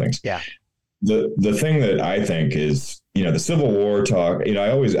sorts of things. Yeah. The thing that I think is, the Civil War talk, I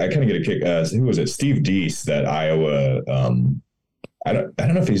kind of get a kick. Who was it? Steve Deese, that Iowa. I don't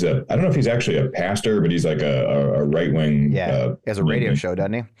know if he's actually a pastor, but he's like a right wing. Yeah. He has a radio show,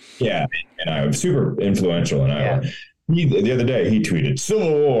 doesn't he? Yeah. And Iowa, super influential in Iowa. Yeah. The other day he tweeted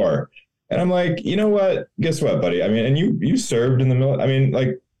Civil War. And I'm like, you know what? Guess what, buddy? I mean, and you served in the military. I mean,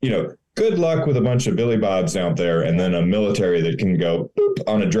 like, good luck with a bunch of Billy Bobs out there and then a military that can go boop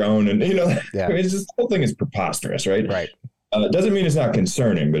on a drone. And, I mean, it's just, the whole thing is preposterous, right? Right. It doesn't mean it's not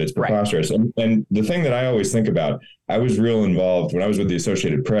concerning, but it's preposterous. Right. And the thing that I always think about, I was real involved when I was with the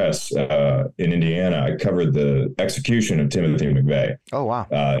Associated Press in Indiana. I covered the execution of Timothy McVeigh. Oh, wow.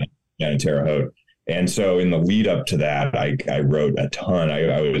 Down in Terre Haute. And so in the lead up to that, I wrote a ton.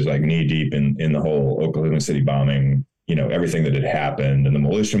 I was like knee deep in the whole Oklahoma City bombing, everything that had happened and the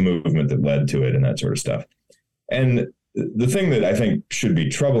militia movement that led to it and that sort of stuff. And the thing that I think should be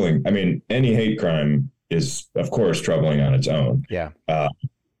troubling, I mean, any hate crime is, of course, troubling on its own. Yeah.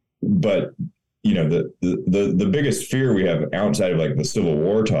 But, the biggest fear we have outside of like the Civil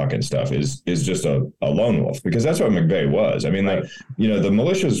War talk and stuff is just a lone wolf, because that's what McVeigh was. I mean, right. The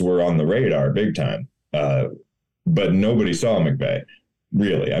militias were on the radar big time, but nobody saw McVeigh,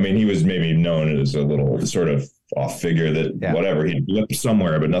 really. I mean, he was maybe known as a little sort of off figure that whatever, he'd blipped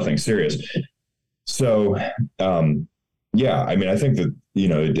somewhere, but nothing serious. So, I mean, I think that,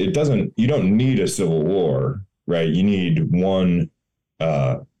 you don't need a civil war, right? You need one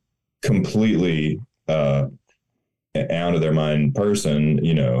completely out of their mind person,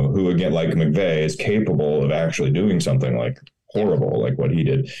 who, again, like McVeigh, is capable of actually doing something like horrible, like what he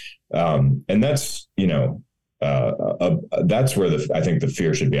did. And that's, that's where I think the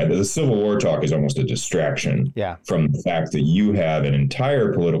fear should be. The Civil War talk is almost a distraction from the fact that you have an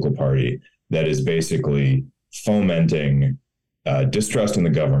entire political party that is basically fomenting distrust in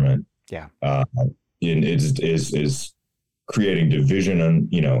the government. Yeah. Is creating division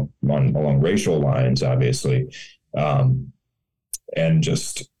along racial lines, obviously. And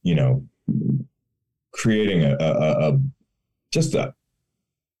just, creating a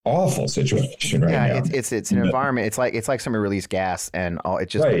awful situation right now. It's an environment. It's like somebody released gas and all it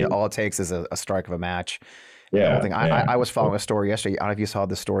takes is a strike of a match. Yeah. I was following a story yesterday. I don't know if you saw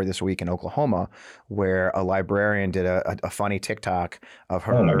the story this week in Oklahoma, where a librarian did a funny TikTok of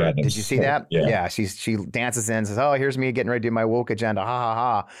her. Oh my God, did you see that? Yeah. She dances in and says, "Oh, here's me getting ready to do my woke agenda." Ha ha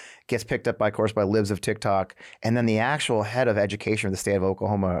ha. Gets picked up, of course, by libs of TikTok. And then the actual head of education of the state of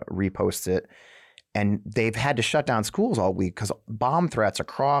Oklahoma reposts it. And they've had to shut down schools all week because bomb threats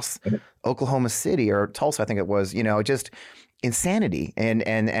across Oklahoma City or Tulsa, I think it was, just insanity. And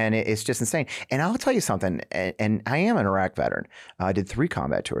it's just insane. And I'll tell you something, and I am an Iraq veteran. I did 3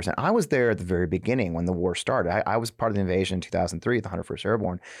 combat tours, and I was there at the very beginning when the war started. I was part of the invasion in 2003 at the 101st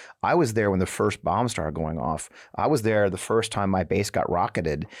Airborne. I was there when the first bomb started going off. I was there the first time my base got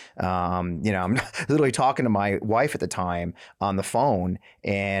rocketed. I'm literally talking to my wife at the time on the phone,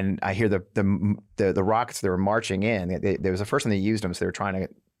 and I hear the rockets that were marching in. It was the first time they used them, so they were trying to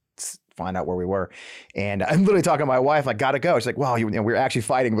find out where we were. And I'm literally talking to my wife, like, gotta go. She's like, well, we're actually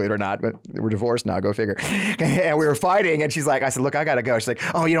fighting, believe it or not, but we're divorced now, go figure. And we were fighting, and she's like, I said, look, I gotta go. She's like,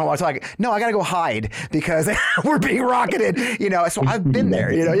 oh, you don't want to talk? No, I gotta go hide because we're being rocketed, So I've been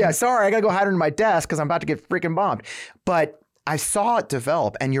there, sorry, I gotta go hide under my desk because I'm about to get freaking bombed. But I saw it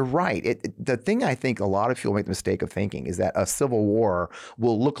develop, and you're right. The thing I think a lot of people make the mistake of thinking is that a civil war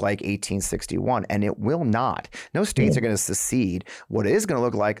will look like 1861, and it will not. No states are going to secede. What it is going to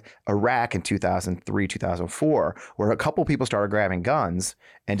look like Iraq in 2003, 2004, where a couple people started grabbing guns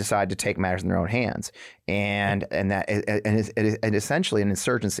and decided to take matters in their own hands, and essentially an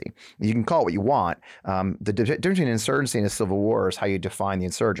insurgency. You can call it what you want. The difference between an insurgency and a civil war is how you define the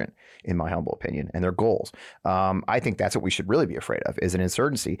insurgent, in my humble opinion, and their goals. I think that's what we should really be afraid of, is an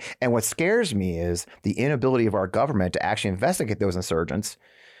insurgency. And what scares me is the inability of our government to actually investigate those insurgents,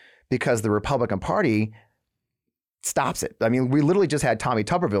 because the Republican Party stops it. I mean, we literally just had Tommy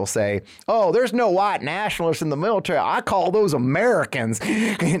Tuberville say, "Oh, there's no white nationalists in the military. I call those Americans."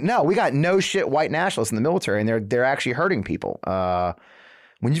 No, we got no shit white nationalists in the military, and they're actually hurting people.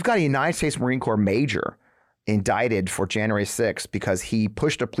 When you've got a United States Marine Corps major indicted for January 6th because he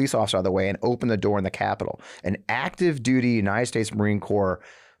pushed a police officer out of the way and opened the door in the Capitol, an active duty United States Marine Corps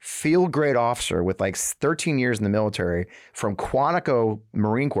field grade officer with like 13 years in the military from Quantico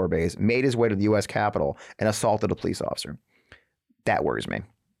Marine Corps Base made his way to the U.S. Capitol and assaulted a police officer. That worries me.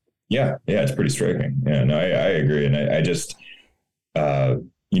 Yeah, it's pretty striking. Yeah, no, I agree. And I just, how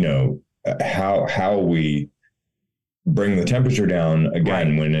we bring the temperature down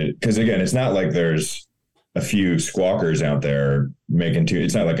again, right, because again, it's not like there's a few squawkers out there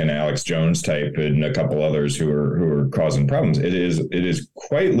it's not like an Alex Jones type and a couple others who are causing problems. It is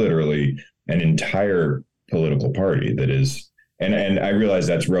quite literally an entire political party that is, and I realize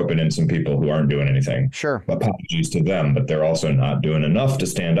that's roping in some people who aren't doing anything. Sure. Apologies to them, but they're also not doing enough to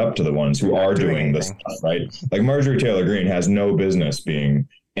stand up to the ones who are doing this stuff, right? Like Marjorie Taylor Greene has no business being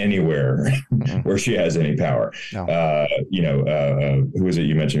anywhere where she has any power. No. Who was it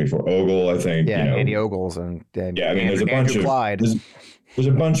you mentioned before? Ogle, I think. Yeah, Andy Ogles and there's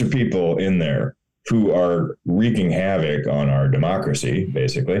a bunch of people in there who are wreaking havoc on our democracy,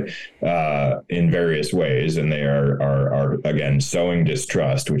 basically, in various ways, and they are again sowing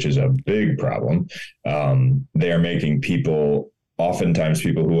distrust, which is a big problem. They are making oftentimes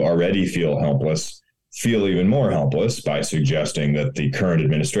people who already feel helpless feel even more helpless by suggesting that the current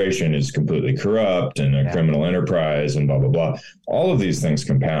administration is completely corrupt and a criminal enterprise and blah, blah, blah. All of these things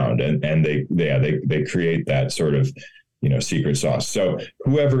compound and they create that sort of, secret sauce. So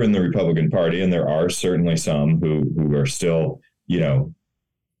whoever in the Republican Party, and there are certainly some who are still,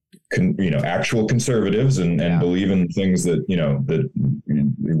 actual conservatives and believe in things that, that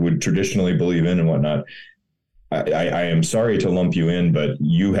would traditionally believe in and whatnot. I am sorry to lump you in, but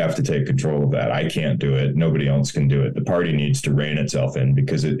you have to take control of that. I can't do it. Nobody else can do it. The party needs to rein itself in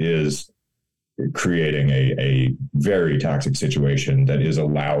because it is creating a very toxic situation that is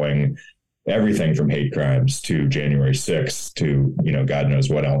allowing everything from hate crimes to January 6th to, God knows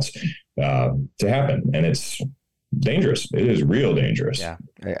what else to happen. And it's dangerous. It is real dangerous. Yeah.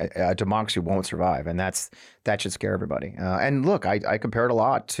 A democracy won't survive. And that should scare everybody. And look, I compare it a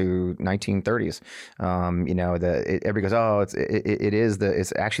lot to 1930s. Everybody goes, oh,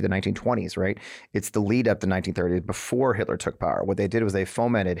 it's actually the 1920s, right? It's the lead up to 1930s before Hitler took power. What they did was they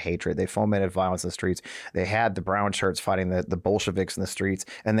fomented hatred. They fomented violence in the streets. They had the brown shirts fighting the Bolsheviks in the streets.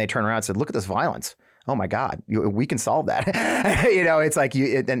 And they turned around and said, look at this violence. Oh my God, we can solve that. It's like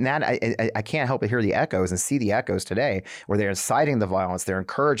I can't help but hear the echoes and see the echoes today where they're inciting the violence, they're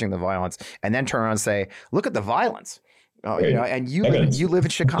encouraging the violence, and then turn around and say, look at the violence. And you live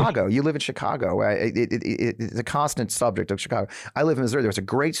in Chicago. You live in Chicago. It's a constant subject of Chicago. I live in Missouri. There was a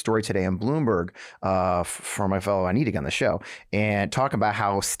great story today in Bloomberg from my fellow Anita on the show, and talking about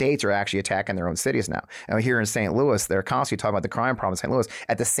how states are actually attacking their own cities now. And here in St. Louis, they're constantly talking about the crime problem in St. Louis.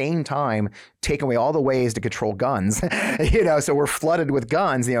 At the same time, taking away all the ways to control guns. So we're flooded with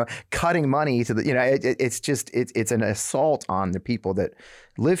guns. Cutting money to the. It's an assault on the people that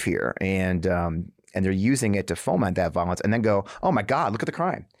live here, and they're using it to foment that violence and then go, oh my God, look at the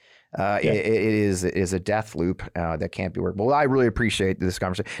crime. It is a death loop that can't be worked. Well, I really appreciate this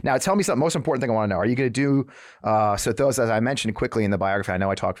conversation. Now, tell me something. Most important thing I want to know: are you going to do? So those, as I mentioned quickly in the biography, I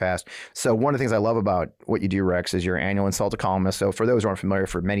know I talk fast. So one of the things I love about what you do, Rex, is your annual Insult a Columnist. So for those who aren't familiar,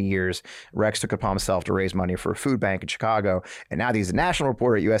 for many years, Rex took it upon himself to raise money for a food bank in Chicago, and now he's a national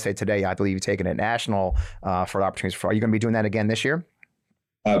reporter at USA Today. I believe you've taken it national for opportunities. Are you going to be doing that again this year?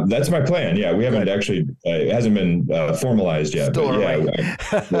 That's my plan. Yeah, we haven't actually. It hasn't been formalized yet. Still but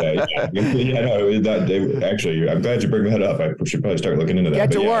actually, I'm glad you bring that up. I should probably start looking into that.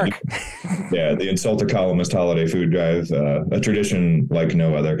 Get to work. The Insult a Columnist holiday food drive, a tradition like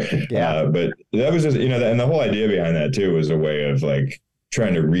no other. Yeah. But that was just, and the whole idea behind that too was a way of like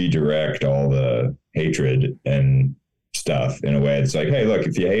trying to redirect all the hatred and stuff in a way. It's like, hey, look,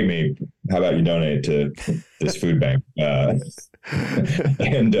 if you hate me, how about you donate to this food bank, and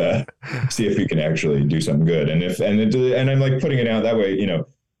see if we can actually do something good. And I'm like putting it out that way.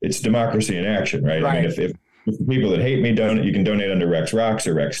 It's democracy in action, right? I mean, if people that hate me you can donate under Rex Rocks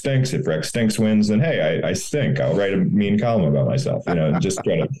or Rex Stinks. If Rex Stinks wins, then hey, I stink. I'll write a mean column about myself. Just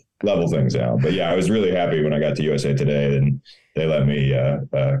try to level things out. But yeah, I was really happy when I got to USA Today and they let me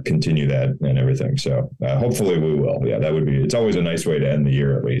continue that and everything. So hopefully we will. Yeah, that would be. It's always a nice way to end the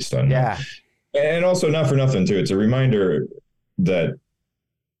year, at least. And also, not for nothing too. It's a reminder that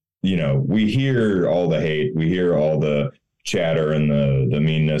we hear all the hate, we hear all the chatter and the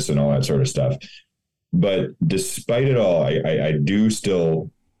meanness and all that sort of stuff. But despite it all, I do still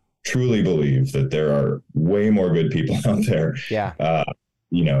truly believe that there are way more good people out there,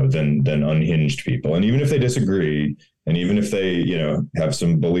 than unhinged people. And even if they disagree, and even if they, have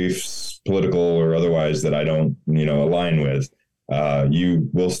some beliefs, political or otherwise, that I don't, align with, you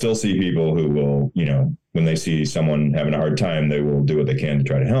will still see people who will, when they see someone having a hard time, they will do what they can to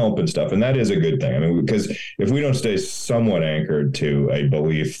try to help and stuff. And that is a good thing. I mean, because if we don't stay somewhat anchored to a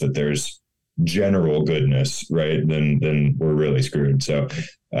belief that there's general goodness, right, then we're really screwed. So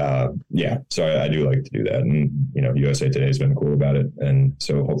so I do like to do that, and USA Today has been cool about it, and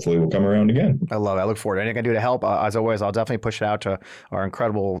so hopefully we'll come around again. I love it. I look forward to anything I can do to help. As always, I'll definitely push it out to our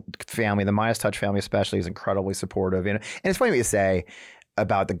incredible family. The Midas Touch family especially is incredibly supportive, and it's funny what you say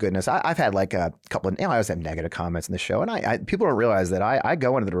about the goodness. I've had like a couple of, I always have negative comments in the show, and people don't realize that I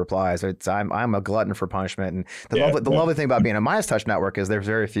go into the replies. I'm a glutton for punishment, and the lovely thing about being a Midas Touch network is there's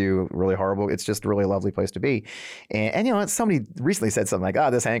very few really horrible. It's just a really lovely place to be, and somebody recently said something like,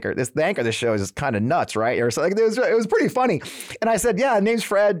 "Oh, the anchor of this show is just kind of nuts, right?" Or so, like it was pretty funny, and I said, "Yeah, name's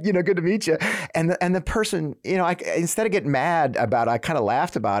Fred. Good to meet you." And the person, instead of getting mad about it, I kind of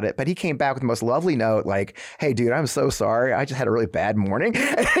laughed about it, but he came back with the most lovely note, like, "Hey, dude, I'm so sorry. I just had a really bad morning."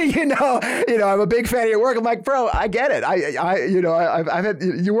 I'm a big fan of your work. I'm like, bro, I get it. I've had,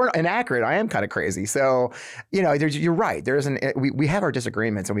 you weren't inaccurate. I am kind of crazy. So, you're right. We have our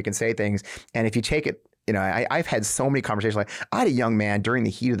disagreements and we can say things. And if you take it, I've had so many conversations. Like I had a young man during the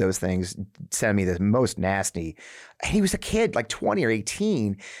heat of those things send me the most nasty. And he was a kid, like 20 or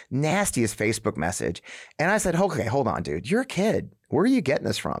 18, nastiest Facebook message. And I said, okay, hold on, dude. You're a kid. Where are you getting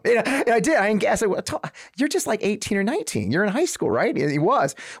this from? And I did. I said, well, you're just like 18 or 19. You're in high school, right? And he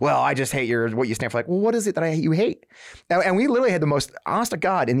was. Well, I just hate what you stand for. Like, well, what is it that you hate? And we literally had the most, honest to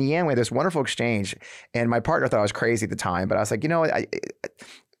God, in the end, we had this wonderful exchange. And my partner thought I was crazy at the time, but I was like, we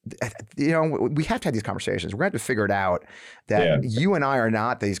have to have these conversations. We're going to have to figure it out that you and I are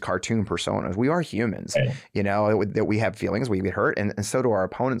not these cartoon personas. We are humans, that we have feelings, we get hurt, and so do our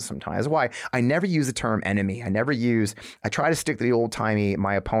opponents sometimes. That's why I never use the term enemy. I try to stick to the old timey,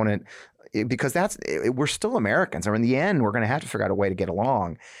 my opponent, because we're still Americans. In the end, we're going to have to figure out a way to get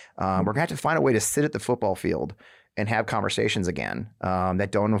along. We're going to have to find a way to sit at the football field and have conversations again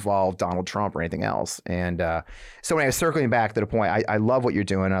that don't involve Donald Trump or anything else. And so when I was circling back to the point, I love what you're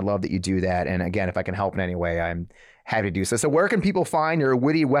doing. I love that you do that. And again, if I can help in any way, I'm happy to do so. So where can people find your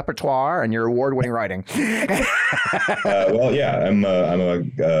witty repertoire and your award-winning writing? I'm a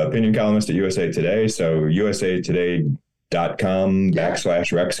opinion columnist at USA Today. So usatoday.com / Rex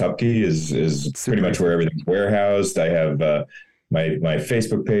Huppke is pretty much where everything's warehoused. I have my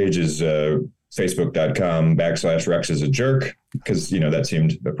Facebook page is facebook.com / Rex is a jerk, because that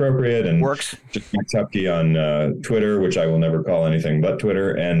seemed appropriate, and works. Just Rex Huppke on Twitter, which I will never call anything but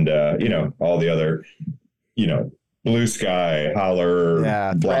Twitter, and all the other Blue Sky, Holler,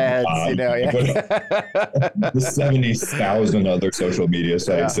 Threads, the 70,000 other social media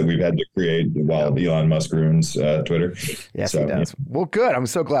sites that we've had to create while Elon Musk ruins Twitter. Yes, he does. Well, good. I'm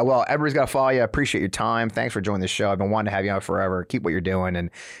so glad. Well, everybody's got to follow you. I appreciate your time. Thanks for joining the show. I've been wanting to have you on forever. Keep what you're doing and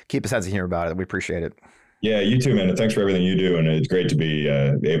keep a sense of humor about it. We appreciate it. Yeah, you too, man. And thanks for everything you do. And it's great to be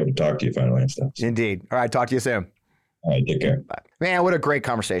able to talk to you finally and stuff. Indeed. All right. Talk to you soon. All right, take care. Bye. Man, what a great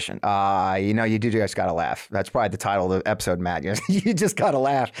conversation. You just got to laugh. That's probably the title of the episode, Matt. You just got to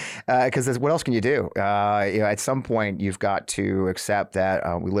laugh because what else can you do? At some point, you've got to accept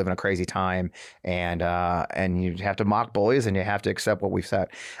that we live in a crazy time, and you have to mock bullies, and you have to accept what we've said.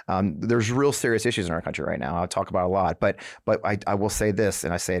 There's real serious issues in our country right now. I'll talk about a lot, but I will say this,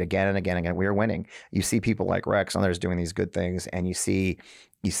 and I say it again and again and again. We are winning. You see people like Rex and others doing these good things, and you see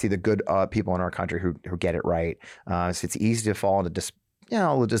the good people in our country who get it right. So it's easy to fall into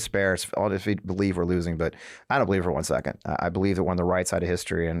despair. It's all if we believe we're losing, but I don't believe for 1 second. I believe that we're on the right side of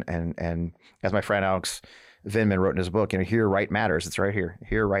history, and as my friend Alex Vindman wrote in his book, here right matters. It's right here.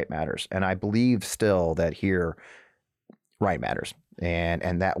 Here right matters, and I believe still that here right matters,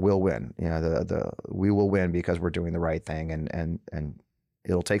 and that will win. We will win because we're doing the right thing, and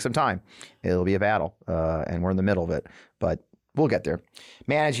It'll take some time. It'll be a battle, and we're in the middle of it. But we'll get there.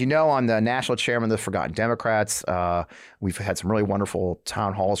 Man, as you know, I'm the national chairman of the Forgotten Democrats. We've had some really wonderful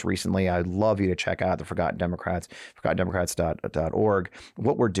town halls recently. I'd love you to check out the Forgotten Democrats, forgottendemocrats.org.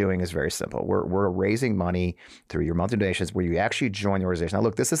 What we're doing is very simple. We're raising money through your monthly donations where you actually join the organization. Now,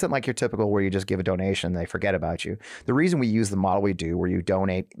 look, this isn't like your typical where you just give a donation and they forget about you. The reason we use the model we do, where you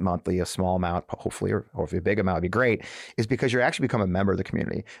donate monthly a small amount, hopefully, or if a big amount would be great, is because you're actually become a member of the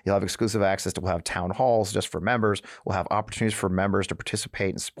community. You'll have exclusive access to, we'll have town halls just for members. We'll have opportunities for members to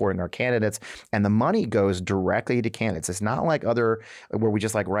participate in supporting our candidates. And the money goes directly to candidates. It's not like other where we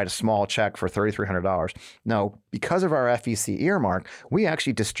just like write a small check for $3,300. No, because of our FEC earmark, we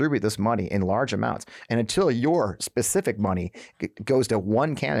actually distribute this money in large amounts. And until your specific money goes to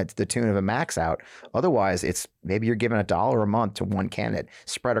one candidate to the tune of a max out, otherwise it's maybe you're giving $1 a month to one candidate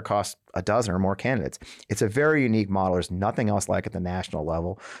spread across a dozen or more candidates. It's a very unique model. There's nothing else like it at the national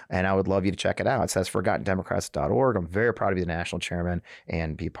level. And I would love you to check it out. It says forgottendemocrats.org. I'm very proud to be the national chairman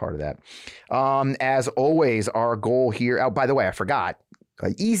and be part of that. As always, our goal here, oh, by the way, I forgot,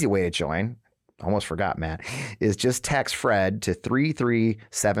 an easy way to join, almost forgot, Matt, is just text Fred to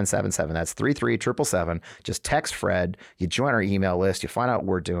 33777. That's 33777. Just text Fred. You join our email list. You find out what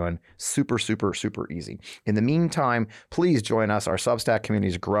we're doing. Super, super, super easy. In the meantime, please join us. Our Substack community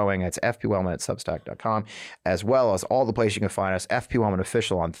is growing. It's fpwellman@substack.com, as well as all the places you can find us. FP Wellman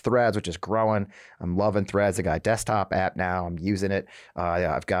Official on Threads, which is growing. I'm loving Threads. I got a desktop app now. I'm using it.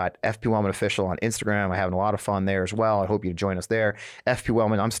 I've got FP Wellman Official on Instagram. I'm having a lot of fun there as well. I hope you join us there. FP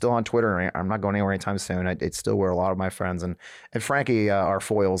Wellman. I'm still on Twitter. I'm not going anywhere anytime soon. It's still where a lot of my friends and frankly our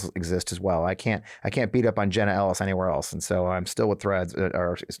foils exist as well. I can't beat up on Jenna Ellis anywhere else, and so I'm still with Threads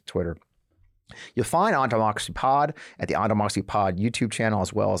or Twitter. You'll find On Democracy Pod at the On Democracy Pod YouTube channel,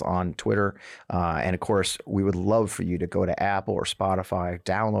 as well as on Twitter. And of course, we would love for you to go to Apple or Spotify,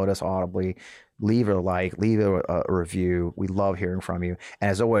 download us audibly, leave a like, leave a review. We love hearing from you.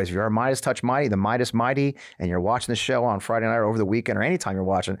 And as always, if you're a Midas Touch Mighty, the Midas Mighty, and you're watching the show on Friday night or over the weekend or anytime you're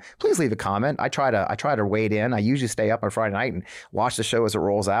watching, please leave a comment. I try to wade in. I usually stay up on Friday night and watch the show as it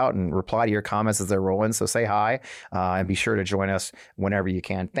rolls out and reply to your comments as they roll in. So say hi and be sure to join us whenever you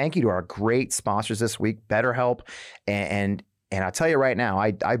can. Thank you to our great sponsors this week, BetterHelp and I'll tell you right now,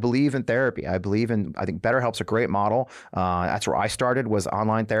 I believe in therapy. I think BetterHelp's a great model. That's where I started, was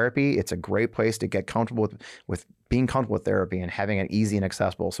online therapy. It's a great place to get comfortable with being comfortable with therapy and having it easy and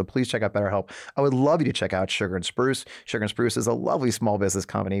accessible. So please check out BetterHelp. I would love you to check out Sugar and Spruce. Sugar and Spruce is a lovely small business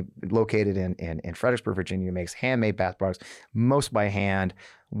company located in Fredericksburg, Virginia. It makes handmade bath products, most by hand,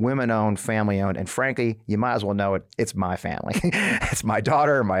 women-owned, family-owned, and frankly, you might as well know it. It's my family. It's my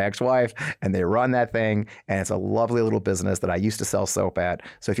daughter, my ex-wife, and they run that thing, and it's a lovely little business that I used to sell soap at.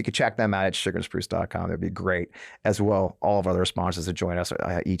 So if you could check them out at sugarandspruce.com, that'd be great. As well, all of our other sponsors that join us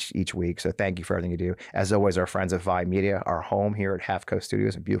each week. So thank you for everything you do. As always, our friends at Vi Media, our home here at Half Coast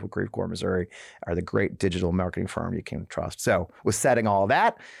Studios in beautiful Creve Coeur, Missouri, are the great digital marketing firm you can trust. So with setting all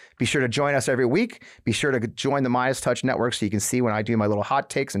that, be sure to join us every week. Be sure to join the Midas Touch Network so you can see when I do my little hot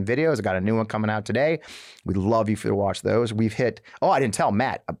takes and videos. I got a new one coming out today. We'd love you to watch those. We've hit, I didn't tell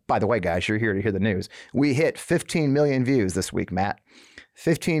Matt, by the way, guys, you're here to hear the news. We hit 15 million views this week, Matt.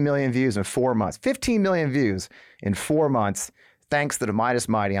 15 million views in 4 months. 15 million views in 4 months. Thanks to the Midas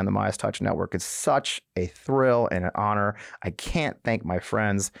Mighty on the Midas Touch Network. It's such a thrill and an honor. I can't thank my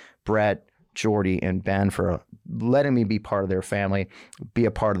friends, Brett, Jordy, and Ben for letting me be part of their family, be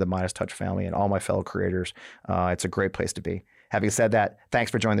a part of the Midas Touch family, and all my fellow creators. It's a great place to be. Having said that, thanks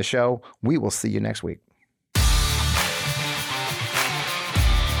for joining the show. We will see you next week.